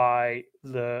by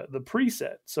the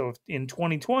preset. So if in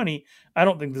 2020, I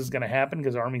don't think this is going to happen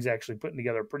because Army's actually putting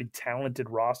together a pretty talented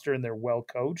roster and they're well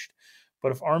coached.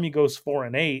 But if Army goes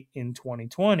 4-8 in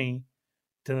 2020,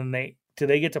 then do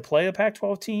they get to play a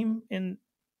Pac-12 team in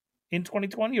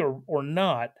 2020 or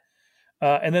not?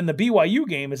 And then the BYU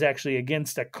game is actually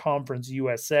against a Conference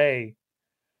USA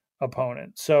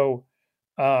opponent. So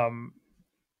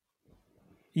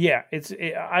Yeah,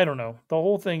 I don't know. The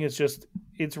whole thing is just,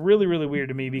 it's really, really weird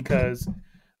to me because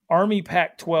Army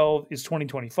Pac-12 is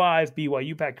 2025,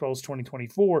 BYU Pac-12 is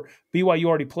 2024. BYU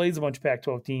already plays a bunch of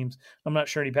Pac-12 teams. I'm not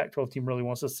sure any Pac-12 team really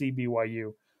wants to see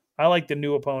BYU. I like the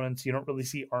new opponents. You don't really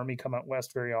see Army come out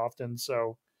west very often,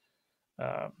 so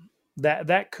um,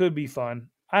 that could be fun.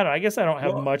 I don't know. I guess I don't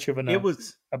have Well, much of an it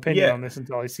was opinion yeah. on this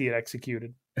until I see it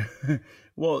executed.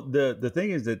 Well, the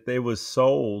thing is that they was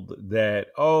sold that,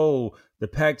 oh, the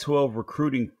Pac-12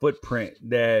 recruiting footprint,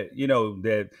 that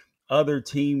that other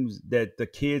teams, that the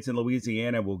kids in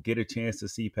Louisiana will get a chance to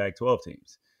see Pac-12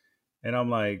 teams. And I'm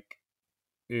like,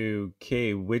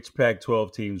 okay, which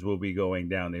Pac-12 teams will be going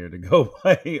down there to go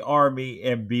play Army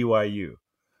and BYU?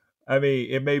 I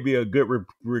mean, it may be a good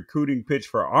recruiting pitch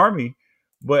for Army,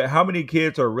 but how many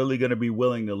kids are really going to be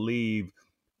willing to leave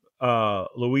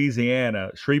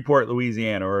Louisiana, Shreveport,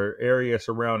 Louisiana, or area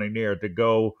surrounding there to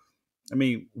go? I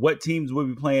mean, what teams will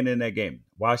be playing in that game?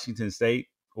 Washington State,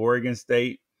 Oregon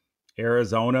State,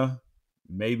 Arizona,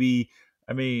 maybe.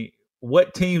 I mean,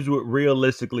 what teams would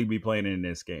realistically be playing in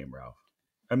this game, Ralph?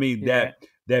 I mean, Yeah,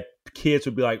 that kids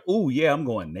would be like, oh yeah, I'm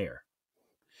going there.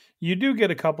 you do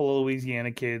get a couple of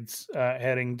Louisiana kids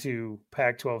heading to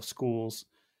Pac-12 schools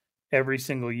every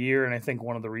single year, and I think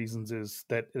one of the reasons is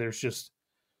that there's just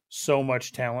so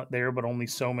much talent there, but only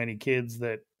so many kids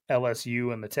that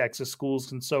LSU and the Texas schools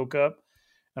can soak up.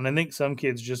 And I think some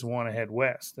kids just want to head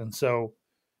west. And so,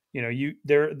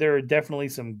 there are definitely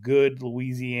some good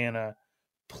Louisiana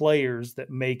players that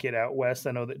make it out west.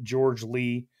 I know that George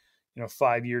Lee,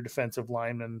 5-year defensive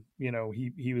lineman,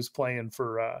 he was playing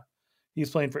for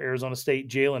Arizona State.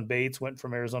 Jalen Bates went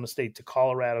from Arizona State to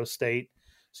Colorado State.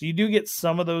 So you do get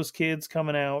some of those kids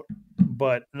coming out,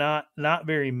 but not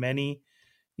very many.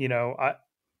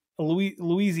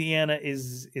 Louisiana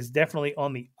is definitely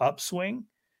on the upswing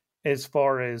as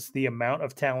far as the amount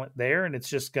of talent there, and it's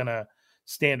just gonna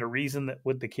stand a reason that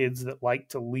with the kids that like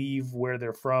to leave where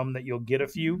they're from, that you'll get a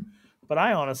few. But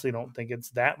I honestly don't think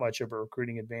it's that much of a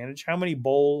recruiting advantage. How many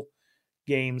bowl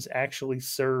games actually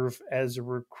serve as a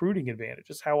recruiting advantage?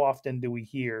 Just how often do we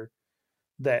hear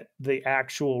that the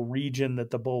actual region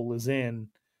that the bowl is in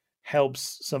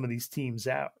helps some of these teams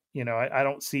out? I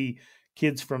don't see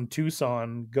kids from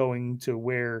Tucson going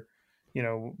to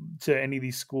to any of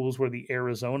these schools where the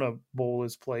Arizona Bowl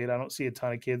is played. I don't see a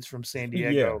ton of kids from San Yeah.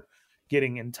 Diego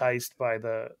getting enticed by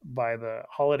the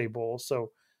Holiday Bowl.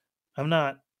 So I'm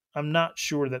not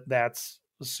sure that that's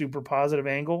a super positive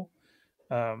angle.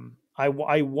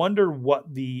 I wonder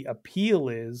what the appeal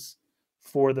is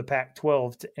for the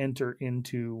Pac-12 to enter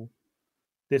into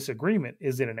this agreement.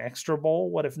 Is it an extra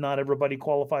bowl? What if not everybody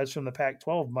qualifies from the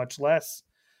Pac-12, much less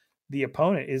the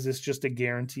opponent? Is this just a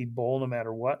guaranteed bowl no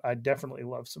matter what? I'd definitely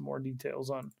love some more details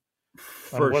on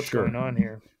For what's sure. going on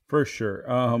here. For sure.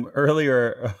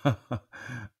 Earlier,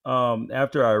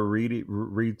 after I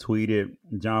retweeted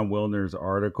John Wilner's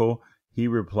article, he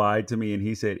replied to me and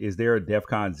he said, "Is there a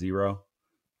DefCon 0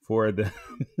 for the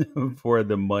for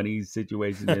the money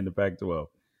situation in the Pac-12?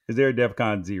 Is there a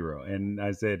DefCon 0?" And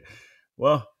I said,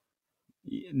 "Well,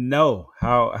 no.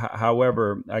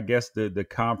 However, I guess the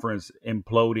conference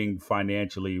imploding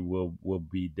financially will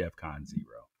be DefCon 0."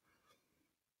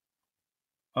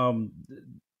 Um.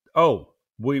 Oh,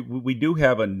 we do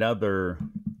have another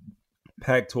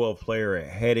Pac-12 player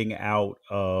heading out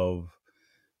of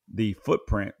the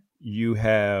footprint. You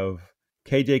have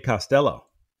KJ Costello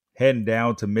heading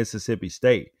down to Mississippi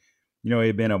State.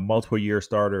 He'd been a multiple year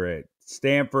starter at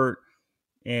Stanford,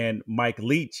 and Mike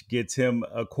Leach gets him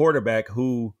a quarterback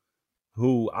who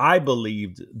I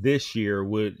believed this year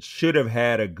should have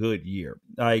had a good year.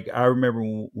 Like, I remember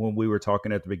when we were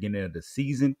talking at the beginning of the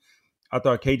season, I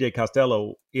thought KJ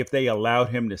Costello, if they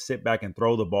allowed him to sit back and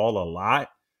throw the ball a lot,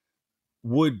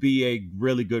 would be a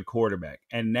really good quarterback.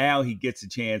 And now he gets a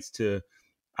chance to,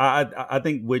 I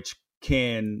think, which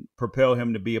can propel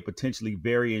him to be a potentially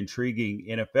very intriguing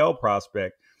NFL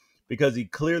prospect, because he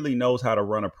clearly knows how to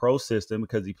run a pro system,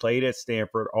 because he played at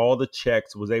Stanford, all the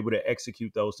checks, was able to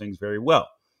execute those things very well.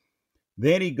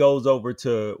 Then he goes over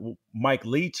to Mike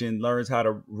Leach and learns how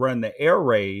to run the air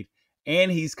raid,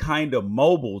 and he's kind of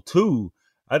mobile too.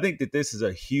 I think that this is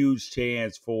a huge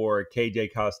chance for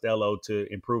KJ Costello to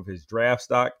improve his draft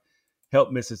stock,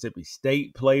 help Mississippi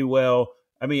State play well.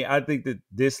 I mean, I think that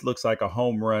this looks like a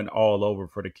home run all over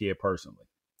for the kid personally.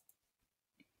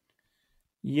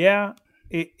 Yeah,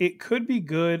 it could be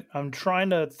good. I'm trying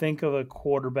to think of a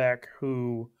quarterback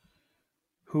who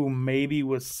maybe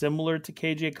was similar to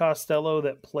KJ Costello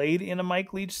that played in a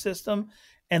Mike Leach system.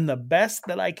 And the best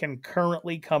that I can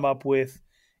currently come up with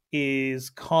is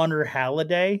Connor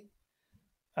Halliday.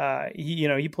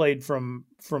 He played from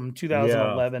Yeah.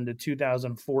 2011 to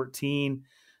 2014.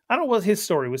 I don't know what his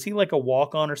story was. He like a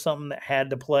walk on or something that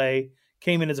had to play,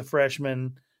 came in as a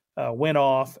freshman, went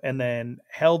off, and then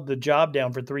held the job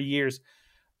down for 3 years.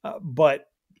 But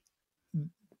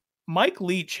Mike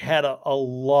Leach had a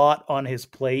lot on his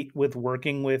plate with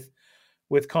working with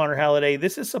Connor Halliday.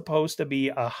 This is supposed to be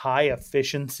a high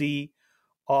efficiency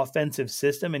offensive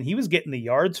system, and he was getting the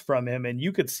yards from him, and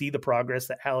you could see the progress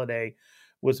that Halliday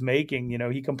was making.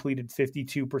 He completed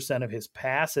 52% of his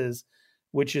passes,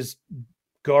 which is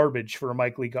garbage for a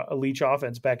Mike Leach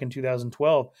offense back in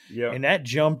 2012, Yeah. and that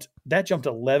jumped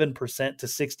 11% to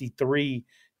 63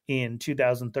 in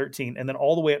 2013, and then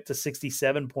all the way up to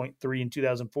 67.3 in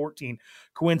 2014.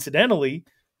 Coincidentally,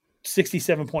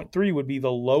 67.3 would be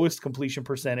the lowest completion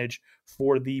percentage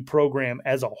for the program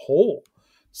as a whole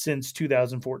since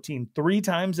 2014. 3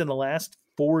 times in the last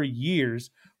 4 years,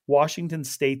 Washington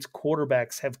State's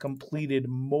quarterbacks have completed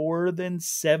more than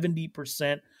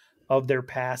 70% of their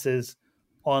passes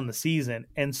on the season.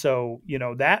 And so,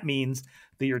 that means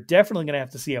that you're definitely going to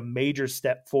have to see a major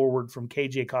step forward from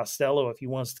KJ Costello if he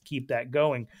wants to keep that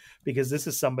going, because this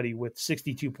is somebody with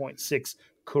 62.6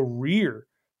 career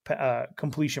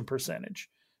completion percentage.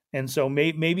 And so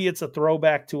maybe it's a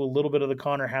throwback to a little bit of the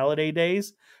Connor Halliday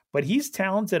days, but he's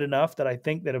talented enough that I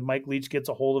think that if Mike Leach gets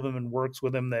a hold of him and works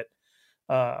with him, that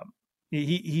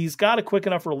he's got a quick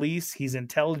enough release. He's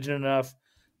intelligent enough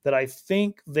that I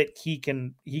think that he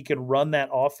can run that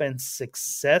offense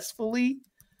successfully,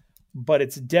 but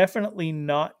it's definitely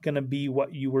not going to be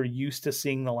what you were used to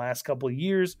seeing the last couple of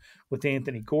years with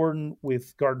Anthony Gordon,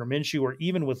 with Gardner Minshew, or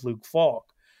even with Luke Falk.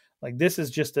 Like this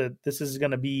is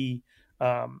going to be,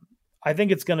 I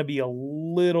think it's going to be a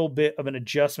little bit of an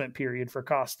adjustment period for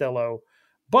Costello,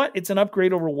 but it's an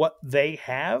upgrade over what they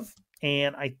have.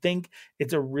 And I think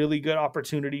it's a really good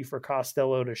opportunity for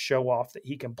Costello to show off that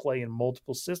he can play in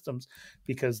multiple systems,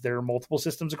 because there are multiple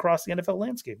systems across the NFL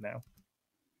landscape now.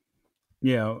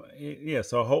 Yeah.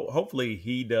 So hopefully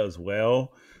he does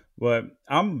well, but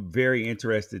I'm very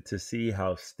interested to see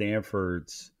how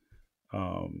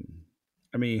um,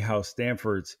 how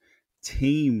Stanford's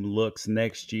team looks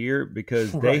next year,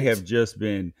 because they Right. have just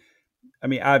been.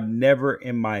 I've never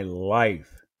in my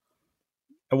life.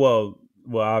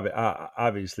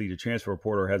 Obviously the transfer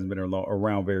portal hasn't been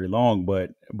around very long,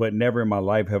 but never in my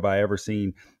life have I ever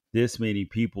seen this many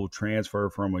people transfer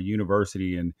from a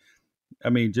university, and I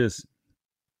mean just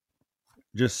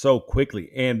so quickly.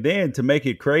 And then to make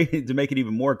it crazy, to make it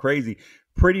even more crazy,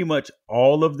 pretty much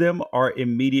all of them are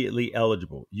immediately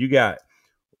eligible. You got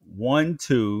 1,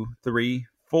 2, 3,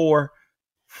 4,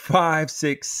 5,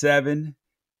 6, 7,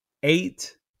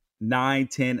 8, 9,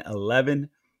 10, 11,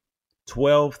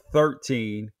 12,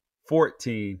 13,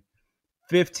 14,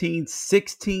 15,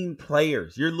 16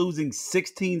 players. You're losing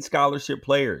 16 scholarship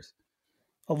players.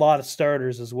 A lot of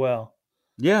starters as well.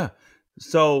 Yeah.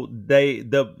 So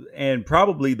and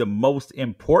probably the most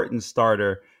important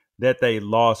starter that they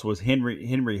lost was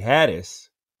Henry Haddis,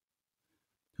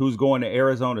 who's going to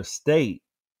Arizona State.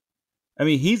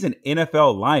 He's an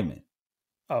NFL lineman.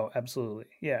 Oh, absolutely.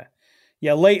 Yeah.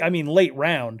 Yeah, late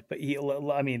round, but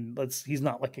he's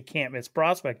not like a can't miss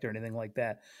prospect or anything like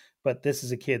that. But this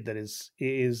is a kid that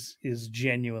is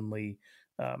genuinely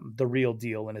the real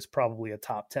deal, and is probably a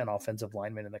top 10 offensive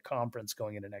lineman in the conference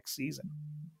going into next season.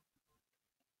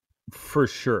 For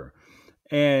sure.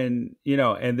 And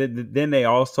then they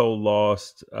also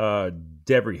lost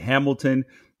Devery Hamilton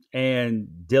and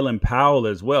Dylan Powell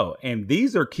as well. And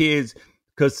these are kids,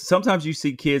 because sometimes you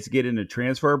see kids get in the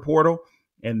transfer portal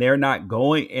and they're not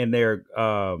going, and they're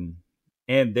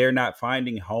not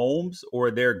finding homes, or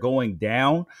they're going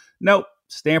down. Nope.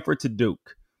 Stanford to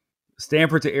Duke,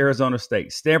 Stanford to Arizona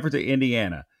State, Stanford to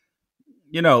Indiana.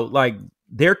 Like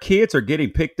their kids are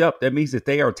getting picked up. That means that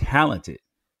they are talented.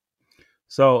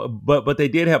 So, but they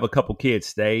did have a couple kids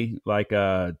stay, like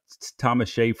Thomas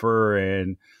Schaefer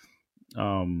and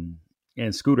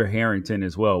Scooter Harrington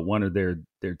as well, one of their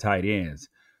tight ends.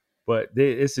 But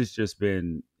this has just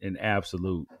been an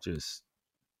absolute just.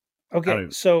 Okay,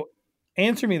 so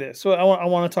answer me this. So I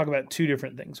want to talk about two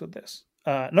different things with this.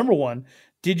 Number one,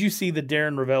 did you see the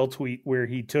Darren Ravel tweet where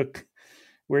he took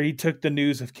the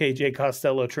news of KJ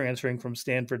Costello transferring from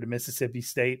Stanford to Mississippi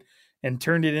State and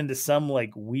turned it into some like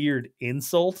weird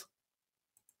insult?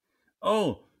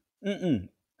 Oh,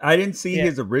 I didn't see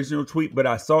his original tweet, but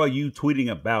I saw you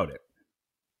tweeting about it.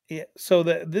 Yeah. So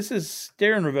this is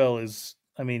Darren Ravel is,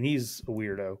 he's a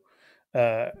weirdo,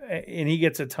 and he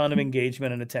gets a ton of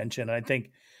engagement and attention. I think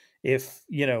if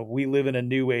we live in a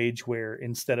new age where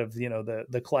instead of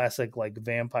the classic like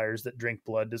vampires that drink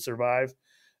blood to survive,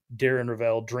 Darren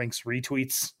Ravel drinks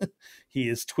retweets. He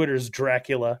is Twitter's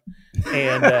Dracula,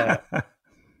 and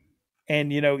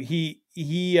he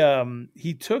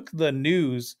took the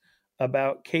news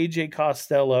about KJ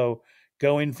Costello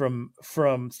going from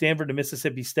Stanford to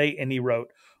Mississippi State, and he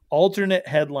wrote, alternate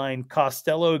headline,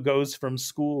 Costello goes from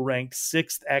school ranked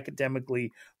 6th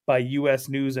academically by U.S.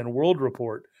 News and World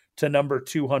Report to number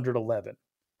 211.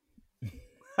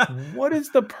 What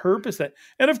is the purpose of that?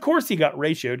 And of course he got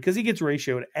ratioed, because he gets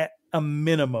ratioed at a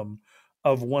minimum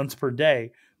of once per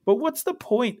day. But what's the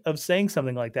point of saying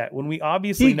something like that when we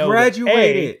obviously know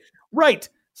graduated? Right.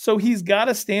 So he's got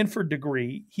a Stanford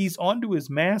degree. He's on to his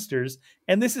master's,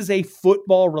 and this is a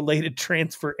football-related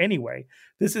transfer anyway.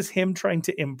 This is him trying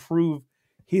to improve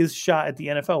his shot at the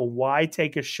NFL. Why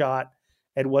take a shot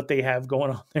at what they have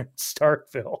going on there in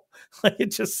Starkville? Like,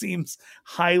 it just seems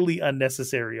highly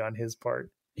unnecessary on his part.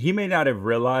 He may not have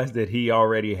realized that he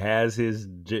already has his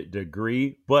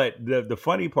degree, but the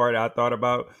funny part I thought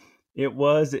about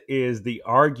is the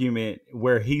argument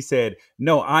where he said,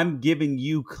 no, I'm giving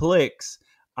you clicks.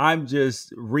 I'm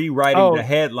just rewriting the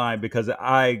headline because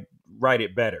I write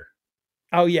it better.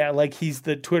 Oh yeah, like he's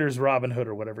the Twitter's Robin Hood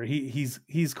or whatever. He's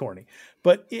corny.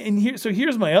 But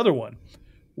here's my other one.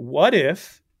 What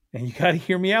if, and you got to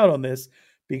hear me out on this,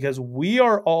 because we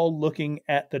are all looking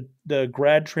at the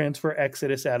grad transfer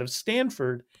exodus out of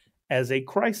Stanford as a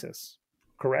crisis,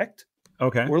 correct?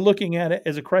 Okay. We're looking at it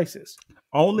as a crisis.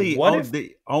 Only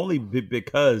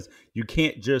because you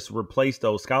can't just replace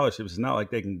those scholarships. It's not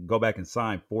like they can go back and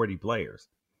sign 40 players.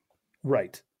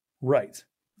 Right.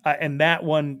 And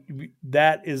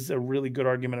that is a really good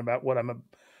argument about what I'm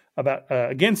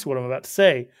against what I'm about to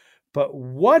say. But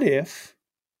what if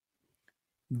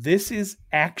this is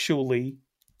actually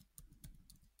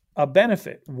a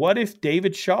benefit? What if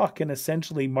David Shaw can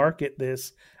essentially market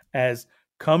this as,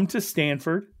 come to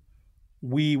Stanford,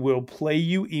 we will play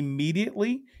you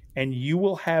immediately, and you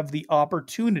will have the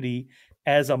opportunity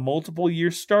as a multiple year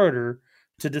starter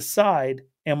to decide,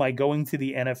 am I going to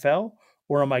the NFL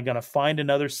or am I going to find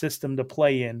another system to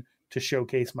play in to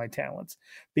showcase my talents?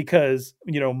 Because,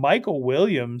 Michael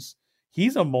Williams,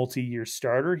 he's a multi-year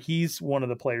starter. He's one of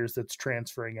the players that's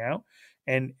transferring out.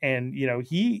 And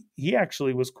he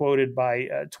actually was quoted by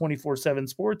 24/7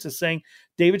 Sports as saying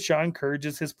David Shaw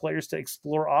encourages his players to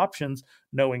explore options,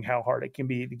 knowing how hard it can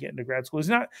be to get into grad school.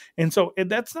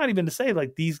 That's not even to say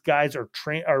like these guys are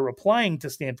applying to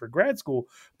Stanford grad school,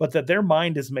 but that their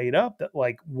mind is made up that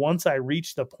like once I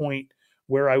reach the point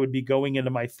where I would be going into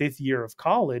my 5th year of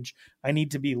college, I need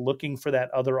to be looking for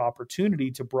that other opportunity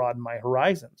to broaden my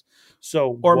horizons.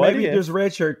 So, or maybe just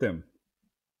redshirt them.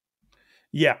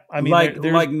 Yeah, I mean,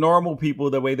 like normal people,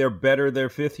 the way they're better their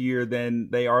 5th year than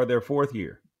they are their 4th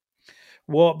year.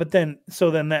 Well, but then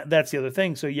that's the other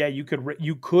thing. So yeah, you could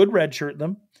redshirt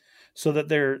them so that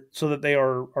they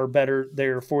are better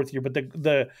their 4th year, but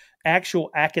the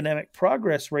actual academic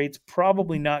progress rate's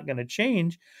probably not going to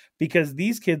change because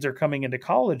these kids are coming into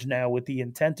college now with the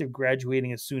intent of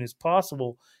graduating as soon as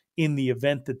possible in the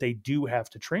event that they do have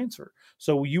to transfer.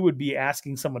 So you would be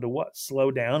asking someone to slow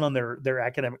down on their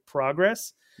academic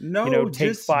progress? No,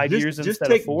 take 5 years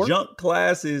instead of 4? Junk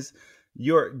classes.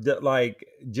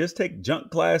 Just take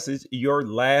junk classes your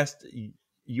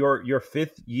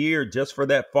 5th year just for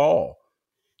that fall.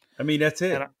 I mean, that's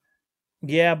it.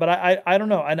 But I don't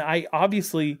know. And I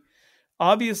obviously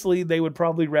they would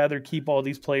probably rather keep all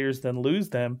these players than lose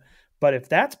them. But if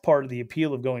that's part of the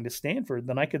appeal of going to Stanford,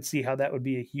 then I could see how that would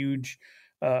be a huge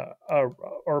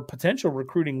or potential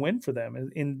recruiting win for them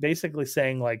in basically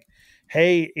saying like,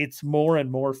 hey, it's more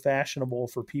and more fashionable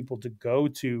for people to go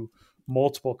to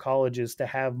multiple colleges to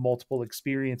have multiple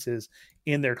experiences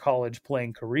in their college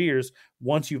playing careers.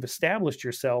 Once you've established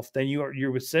yourself, then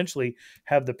you essentially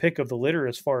have the pick of the litter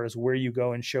as far as where you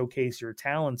go and showcase your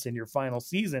talents in your final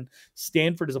season.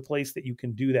 Stanford is a place that you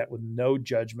can do that with no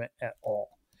judgment at all.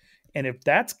 And if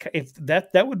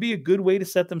that would be a good way to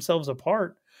set themselves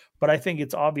apart, but I think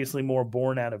it's obviously more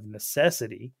born out of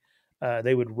necessity.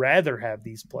 They would rather have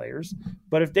these players.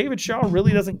 But if David Shaw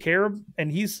really doesn't care and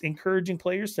he's encouraging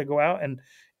players to go out and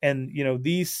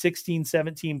these 16,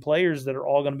 17 players that are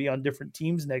all going to be on different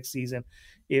teams next season,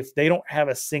 if they don't have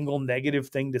a single negative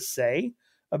thing to say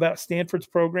about Stanford's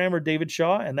program or David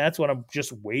Shaw, and that's what I'm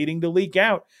just waiting to leak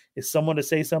out, is someone to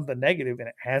say something negative, and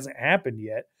it hasn't happened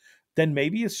yet, then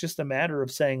maybe it's just a matter of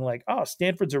saying like, oh,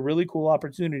 Stanford's a really cool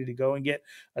opportunity to go and get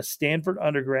a Stanford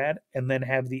undergrad and then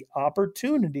have the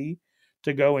opportunity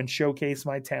to go and showcase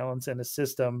my talents in a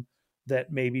system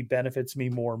that maybe benefits me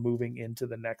more moving into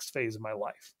the next phase of my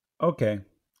life. Okay.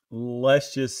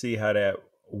 Let's just see how that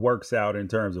works out in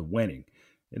terms of winning.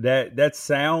 That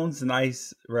sounds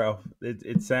nice, Ralph.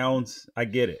 It sounds. I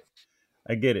get it.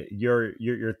 I get it.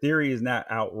 Your theory is not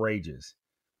outrageous.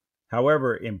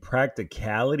 However, in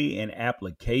practicality and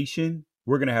application,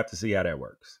 we're gonna have to see how that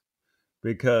works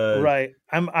because Right.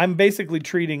 I'm basically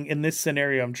treating in this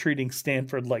scenario, I'm treating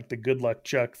Stanford like the good luck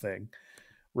Chuck thing,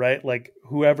 right? Like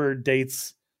whoever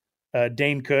dates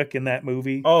Dane Cook in that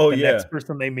movie, oh the yeah, next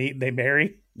person they meet, they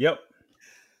marry. yep,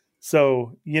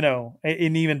 So,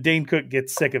 and even Dane Cook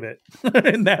gets sick of it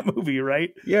in that movie,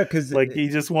 right? yeah, because Like he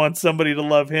just wants somebody to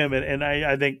love him. And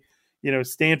I think,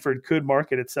 Stanford could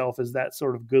market itself as that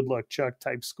sort of good luck Chuck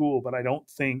type school, but I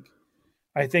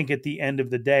think at the end of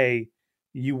the day,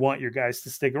 you want your guys to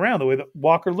stick around the way that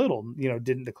Walker Little,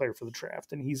 didn't declare for the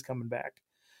draft and he's coming back.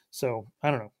 So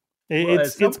I don't know. well,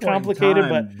 It's complicated,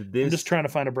 but I'm just trying to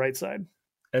find a bright side.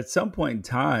 at some point in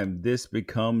time, this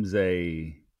becomes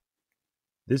a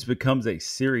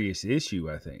serious issue.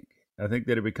 I think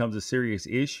that it becomes a serious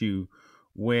issue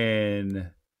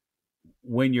when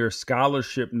your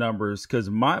scholarship numbers, because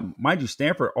mind you,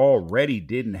 Stanford already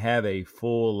didn't have a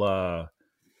full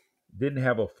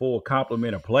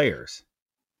complement of players.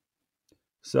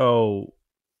 So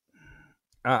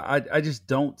I just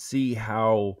don't see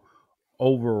how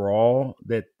overall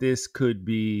that this could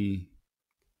be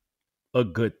a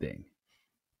good thing.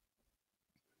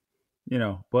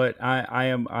 But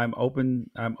I'm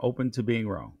open to being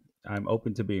wrong. I'm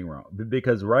open to being wrong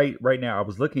because right now I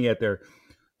was looking at their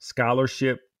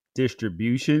scholarship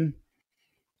distribution.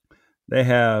 They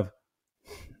have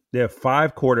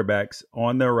 5 quarterbacks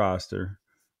on their roster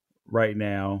right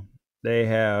now. They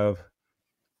have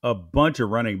a bunch of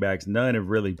running backs. None have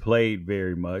really played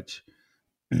very much.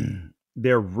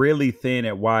 They're really thin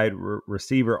at wide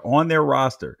receiver on their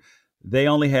roster. They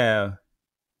only have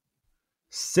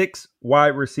 6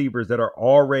 wide receivers that are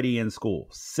already in school.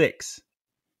 6.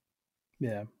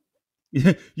 Yeah.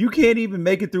 You can't even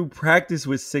make it through practice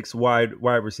with 6 wide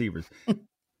receivers.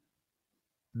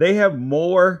 They have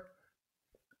more.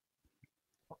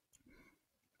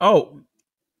 Oh,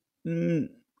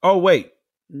 wait.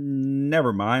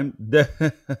 Never mind.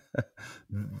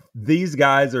 These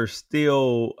guys are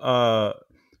still.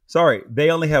 Sorry, they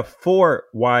only have 4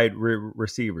 wide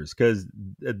receivers because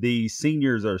the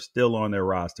seniors are still on their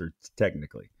roster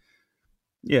technically.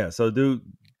 Yeah, so dude,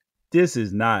 this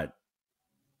is not.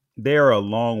 They're a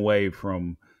long way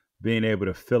from being able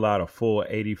to fill out a full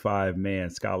 85-man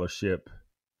scholarship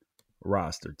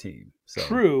roster team. So.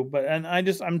 True, but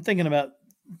I'm thinking about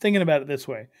it this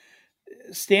way.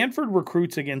 Stanford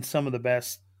recruits against some of the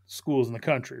best schools in the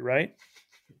country, right?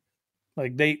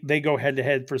 Like they go head to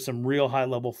head for some real high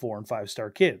level 4 and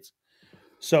 5-star kids.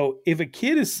 So if a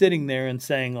kid is sitting there and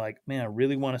saying like, "Man, I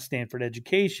really want a Stanford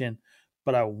education,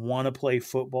 but I want to play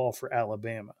football for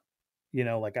Alabama."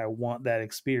 Like I want that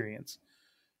experience.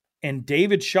 And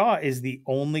David Shaw is the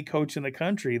only coach in the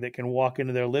country that can walk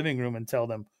into their living room and tell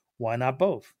them, "Why not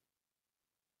both?"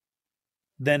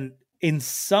 Then in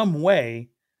some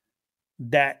way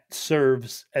that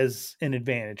serves as an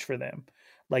advantage for them.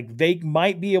 Like they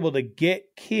might be able to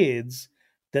get kids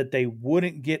that they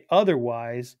wouldn't get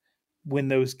otherwise when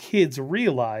those kids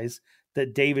realize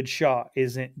that David Shaw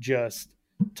isn't just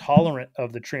tolerant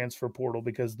of the transfer portal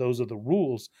because those are the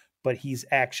rules, but he's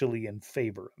actually in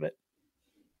favor of it.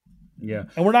 Yeah.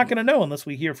 And we're not going to know unless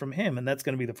we hear from him. And that's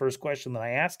going to be the first question that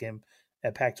I ask him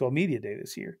at Pac-12 Media Day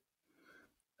this year.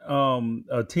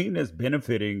 A team that's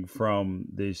benefiting from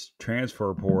this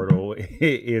transfer portal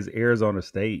is Arizona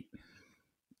State.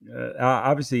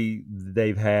 Obviously,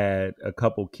 they've had a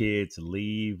couple kids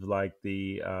leave, like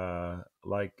the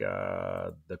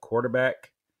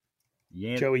quarterback,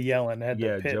 Joey Yellen had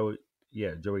to Pitt.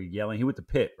 Joey Yellen. He went to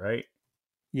Pitt, right?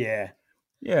 Yeah,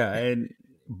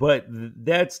 but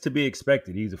that's to be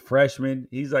expected. He's a freshman.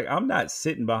 He's like, I'm not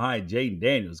sitting behind Jaden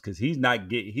Daniels because he's not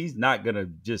gonna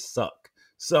just suck.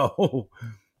 So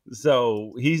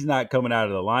he's not coming out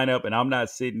of the lineup, and I'm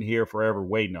not sitting here forever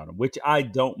waiting on him, which I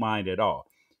don't mind at all.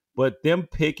 But them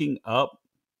picking up,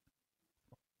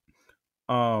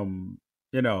 some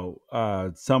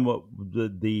of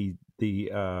the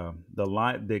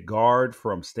guard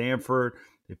from Stanford,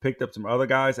 they picked up some other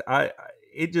guys.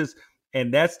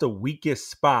 And that's the weakest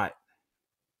spot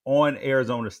on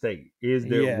Arizona State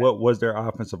what was their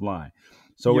offensive line.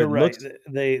 So you're right.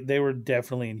 They were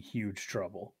definitely in huge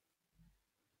trouble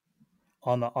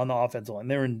on the offensive line.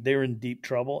 They're in deep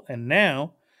trouble, and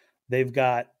now they've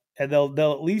got and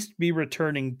they'll at least be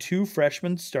returning 2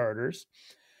 freshman starters.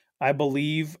 I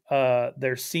believe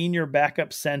their senior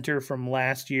backup center from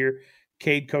last year,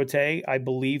 Cade Cote, I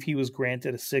believe he was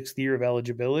granted a 6th year of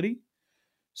eligibility.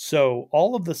 So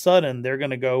all of the sudden, they're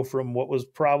going to go from what was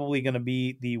probably going to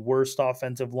be the worst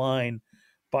offensive line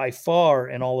by far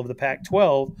in all of the Pac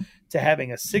 12 to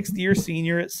having a 6th-year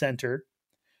senior at center,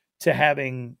 to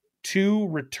having 2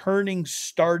 returning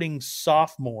starting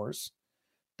sophomores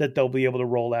that they'll be able to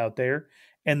roll out there.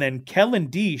 And then Kellen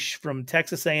Diesch from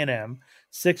Texas A&M,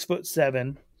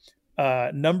 6'7",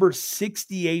 number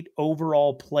 68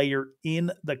 overall player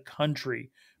in the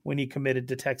country when he committed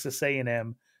to Texas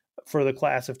A&M for the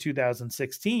class of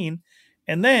 2016.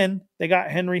 And then they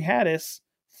got Henry Hattis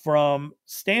from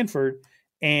Stanford.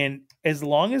 And as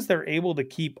long as they're able to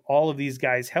keep all of these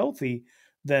guys healthy,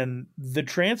 then the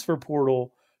transfer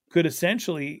portal could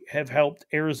essentially have helped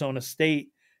Arizona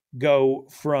State go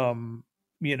from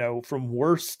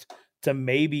worst to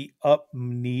maybe up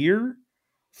near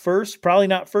first, probably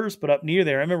not first, but up near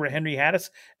there. I remember Henry Hattis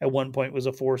at one point was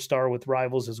a 4-star with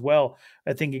Rivals as well.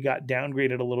 I think he got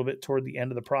downgraded a little bit toward the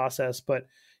end of the process, but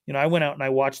I went out and I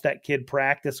watched that kid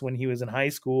practice when he was in high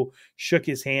school, shook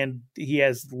his hand. He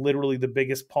has literally the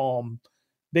biggest palm.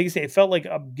 It felt like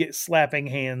slapping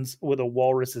hands with a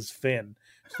walrus's fin.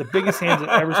 It's the biggest hands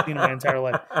I've ever seen in my entire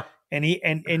life. And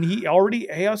he already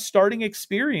has starting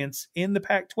experience in the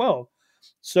Pac-12.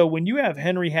 So when you have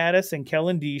Henry Hattis and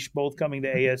Kellen Diesch both coming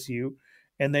to ASU,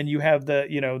 and then you have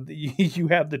you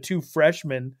have the 2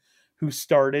 freshmen who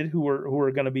started who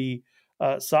are going to be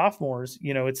sophomores,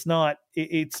 it's not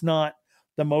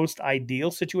the most ideal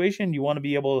situation. You want to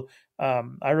be able.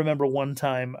 I remember one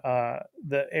time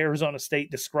the Arizona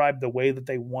State described the way that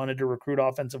they wanted to recruit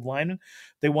offensive linemen.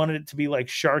 They wanted it to be like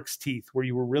shark's teeth, where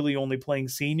you were really only playing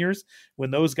seniors. When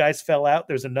those guys fell out,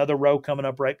 there's another row coming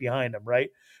up right behind them,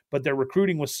 right? But their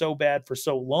recruiting was so bad for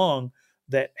so long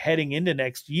that heading into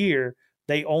next year,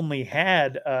 they only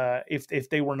had, if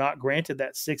they were not granted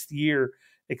that 6th-year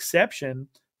exception,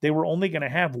 they were only going to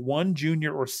have 1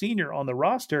 junior or senior on the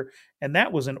roster, and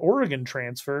that was an Oregon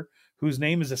transfer whose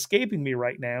name is escaping me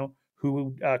right now,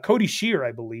 who Cody Shear,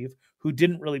 I believe, who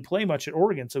didn't really play much at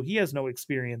Oregon, so he has no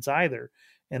experience either.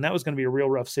 And that was going to be a real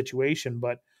rough situation,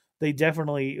 but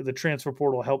the transfer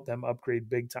portal helped them upgrade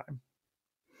big time.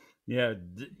 Yeah.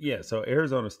 So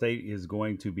Arizona State is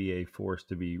going to be a force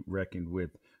to be reckoned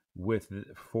with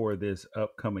for this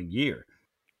upcoming year.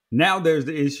 Now there's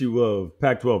the issue of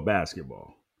Pac-12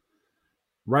 basketball.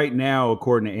 Right now,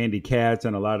 according to Andy Katz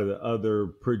and a lot of the other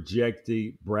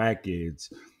projected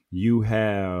brackets, you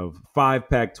have 5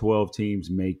 Pac-12 teams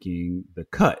making the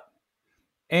cut.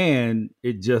 And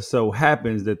it just so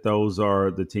happens that those are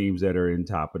the teams that are in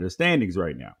top of the standings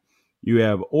right now. You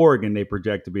have Oregon, they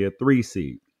project to be a 3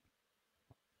 seed.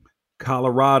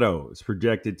 Colorado is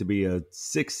projected to be a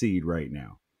 6 seed right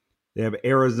now. They have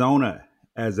Arizona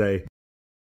as a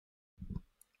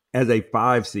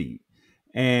 5 seed,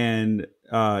 and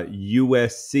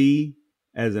USC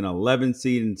as an 11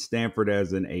 seed, and Stanford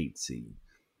as an 8 seed.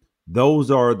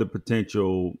 Those are the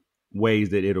potential ways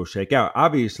that it'll shake out.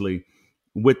 Obviously,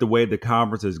 with the way the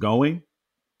conference is going,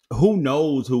 who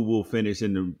knows who will finish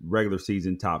in the regular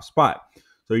season top spot.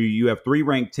 So you have 3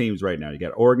 ranked teams right now. You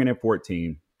got Oregon at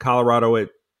 14, Colorado at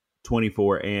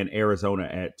 24, and Arizona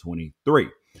at 23.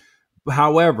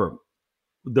 However,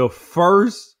 the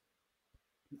first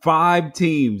 5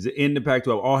 teams in the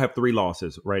Pac-12 all have 3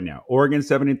 losses right now. Oregon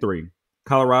 7-3,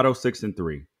 Colorado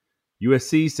 6-3,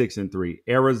 USC 6-3,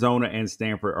 Arizona and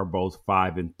Stanford are both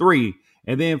 5-3.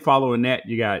 And then following that,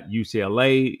 you got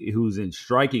UCLA, who's in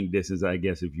striking distance, I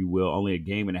guess, if you will, only a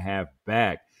game and a half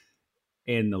back.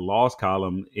 And the loss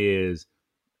column is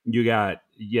you got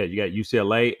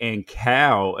UCLA and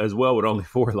Cal as well with only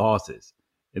 4 losses,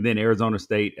 and then Arizona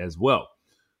State as well.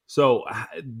 So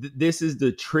this is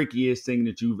the trickiest thing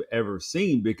that you've ever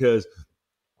seen, because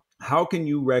how can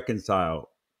you reconcile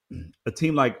a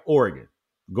team like Oregon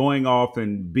going off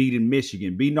and beating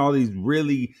Michigan, beating all these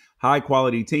really high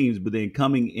quality teams, but then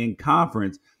coming in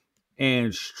conference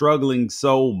and struggling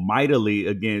so mightily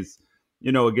against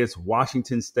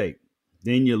Washington State?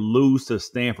 Then you lose to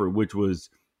Stanford, which was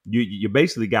you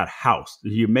basically got housed.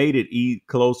 You made it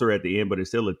closer at the end, but it's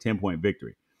still a 10-point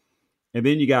victory. And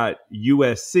then you got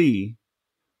USC,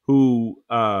 who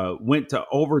went to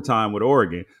overtime with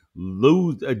Oregon,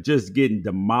 just getting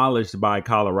demolished by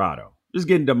Colorado.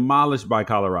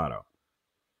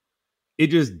 It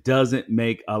just doesn't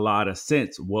make a lot of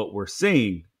sense what we're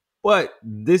seeing. But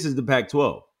this is the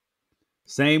Pac-12.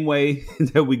 Same way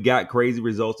that we got crazy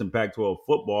results in Pac-12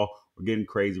 football, we're getting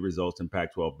crazy results in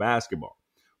Pac-12 basketball.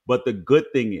 But the good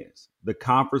thing is the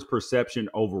conference perception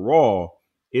overall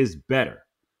is better.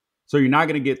 So you're not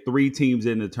going to get 3 teams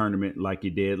in the tournament like you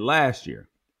did last year,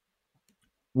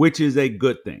 which is a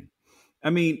good thing. I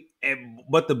mean,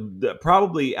 But the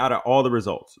probably out of all the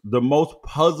results, the most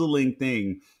puzzling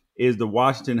thing is the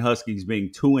Washington Huskies being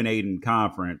 2-8 in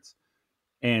conference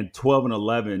and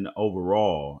 12-11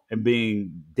 overall, and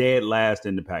being dead last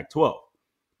in the Pac-12,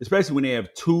 especially when they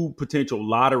have two potential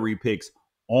lottery picks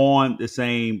on the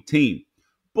same team.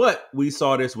 But we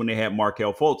saw this when they had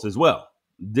Markelle Fultz as well.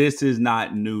 This is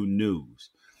not new news.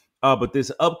 But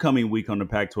this upcoming week on the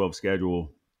Pac-12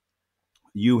 schedule,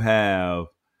 you have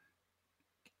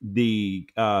the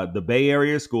Bay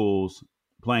Area schools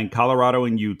playing Colorado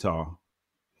and Utah.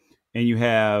 And you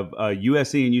have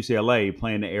USC and UCLA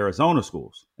playing the Arizona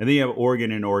schools. And then you have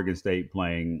Oregon and Oregon State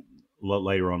playing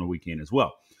later on the weekend as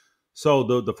well. So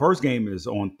the first game is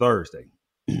on Thursday,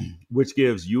 which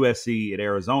gives USC at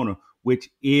Arizona, which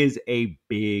is a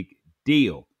big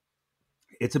deal.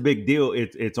 It's a big deal.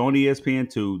 It's on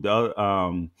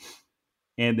ESPN2,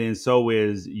 and then so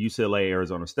is UCLA,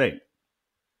 Arizona State.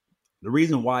 The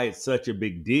reason why it's such a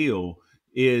big deal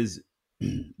is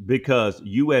because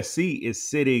USC is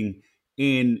sitting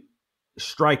in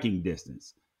striking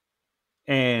distance,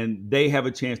 and they have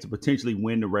a chance to potentially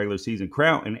win the regular season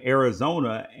crown. And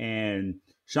Arizona and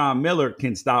Sean Miller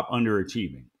can stop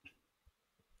underachieving.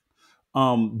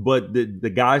 But the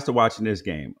guys to watch in this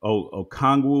game,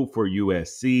 Okongwu for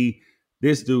USC.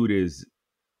 This dude is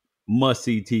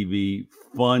must-see TV,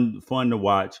 fun to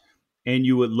watch. And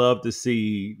you would love to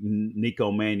see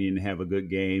Nico Mannion have a good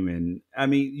game. And I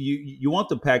mean, you want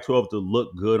the Pac-12 to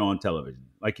look good on television.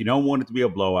 Like, you don't want it to be a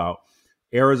blowout.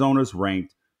 Arizona's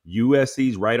ranked.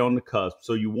 USC's right on the cusp.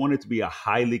 So you want it to be a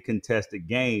highly contested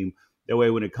game. That way,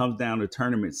 when it comes down to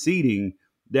tournament seeding,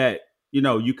 that,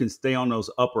 you can stay on those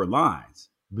upper lines,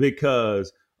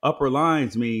 because upper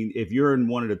lines mean if you're in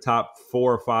one of the top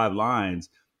 4 or 5 lines,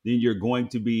 then you're going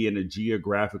to be in a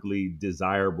geographically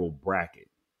desirable bracket.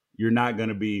 You're not going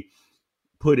to be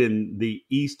put in the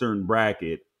Eastern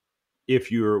bracket if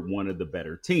you're one of the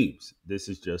better teams. This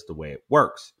is just the way it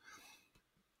works.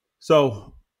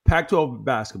 So Pac-12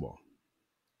 basketball,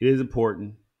 it is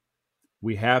important.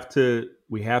 We have to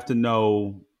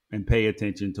know and pay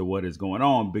attention to what is going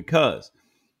on, because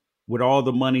with all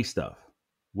the money stuff,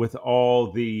 with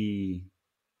all the,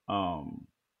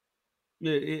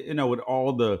 with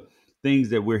all the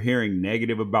things that we're hearing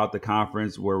negative about the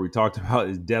conference, where we talked about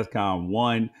is DEFCON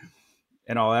 1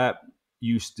 and all that,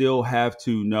 you still have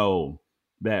to know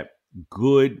that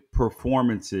good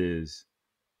performances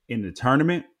in the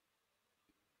tournament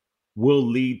will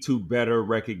lead to better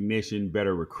recognition,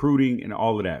 better recruiting, and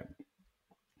all of that.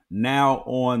 Now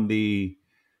on the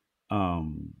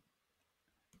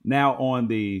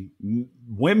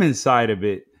women's side of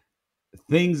it,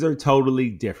 things are totally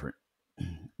different,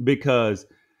 because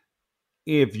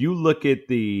if you look at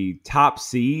the top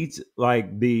seeds,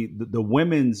 like the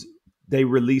women's, they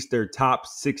released their top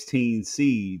 16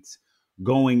 seeds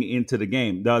going into the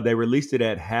game. They released it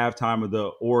at halftime of the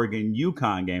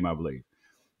Oregon-UConn game, I believe.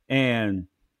 And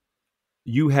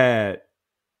you had,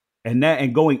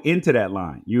 and going into that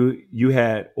line, you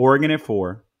had Oregon at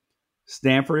 4,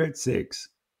 Stanford at 6,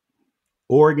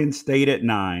 Oregon State at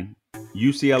 9,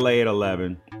 UCLA at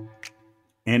 11,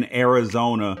 and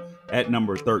Arizona at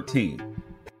number 13.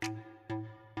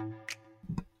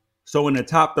 So in the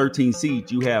top 13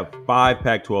 seeds, you have 5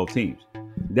 Pac-12 teams.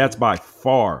 That's by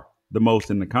far the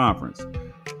most in the conference.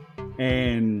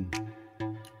 And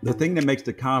the thing that makes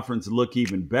the conference look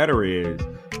even better is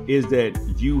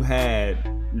that you had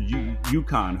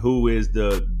UConn, who is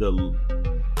the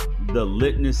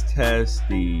litmus test,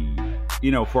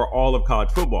 for all of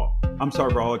college football. I'm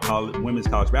sorry, for all of women's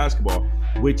college basketball,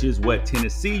 which is what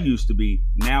Tennessee used to be.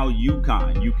 Now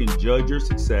UConn. You can judge your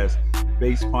success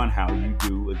based upon how you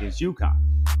do against UConn.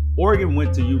 Oregon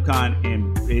went to UConn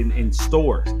in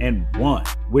stores and won,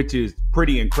 which is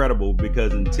pretty incredible,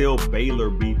 because until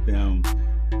Baylor beat them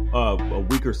a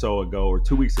week or so ago, or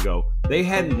 2 weeks ago, they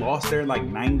hadn't lost there in like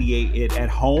 98 at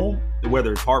home,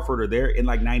 whether it's Hartford or there, in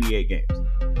like 98 games.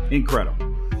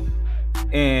 Incredible.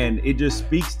 And it just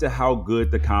speaks to how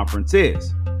good the conference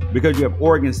is, because you have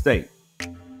Oregon State,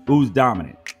 who's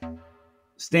dominant,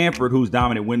 Stanford, who's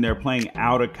dominant when they're playing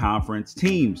out of conference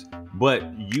teams, but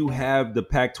you have the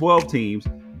Pac-12 teams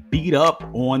beat up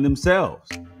on themselves.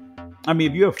 I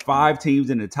mean, if you have 5 teams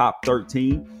in the top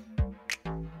 13,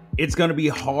 it's going to be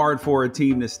hard for a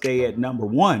team to stay at number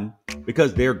 1,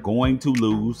 because they're going to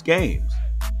lose games.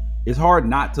 It's hard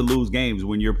not to lose games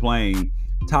when you're playing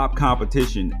top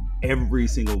competition every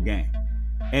single game.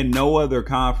 And no other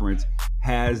conference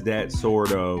has that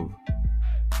sort of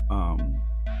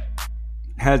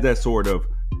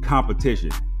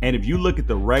competition. And if you look at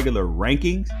the regular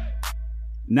rankings,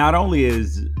 not only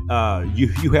is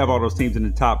you have all those teams in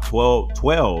the top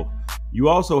 12, you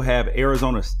also have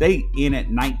Arizona State in at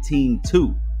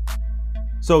 19-2.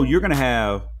 So you're going to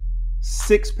have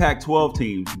 6 Pac-12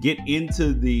 teams get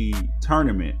into the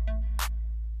tournament,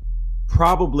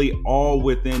 probably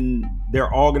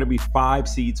they're all going to be 5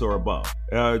 seeds or above.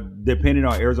 Depending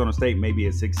on Arizona State, maybe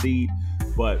a 6 seed,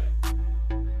 but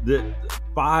the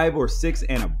 5 or 6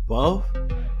 and above.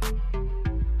 And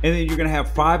then you're going to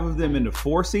have 5 of them in the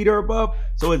 4 seed or above.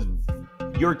 So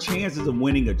your chances of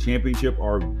winning a championship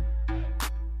are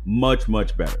much,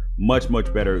 much better. Much,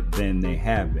 much better than they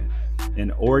have been.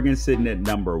 And Oregon sitting at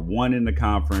number 1 in the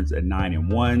conference at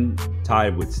 9-1,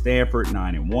 tied with Stanford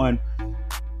 9-1,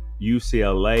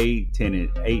 UCLA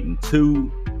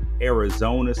 10-8-2,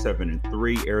 Arizona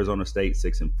 7-3, Arizona State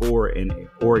 6-4, and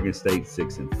Oregon State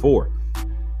 6-4.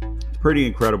 It's pretty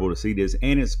incredible to see this,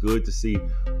 and it's good to see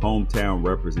hometown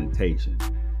representation.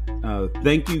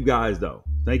 Thank you guys, though.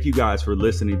 Thank you guys for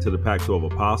listening to the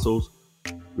Pac-12 Apostles.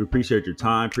 We appreciate your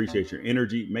time, appreciate your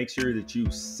energy. Make sure that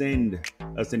you send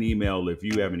us an email if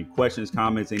you have any questions,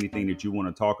 comments, anything that you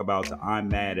want to talk about to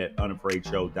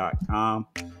I'mMad@unafraidshow.com.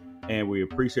 And we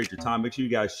appreciate your time. Make sure you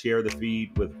guys share the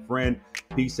feed with a friend.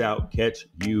 Peace out. Catch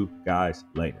you guys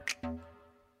later.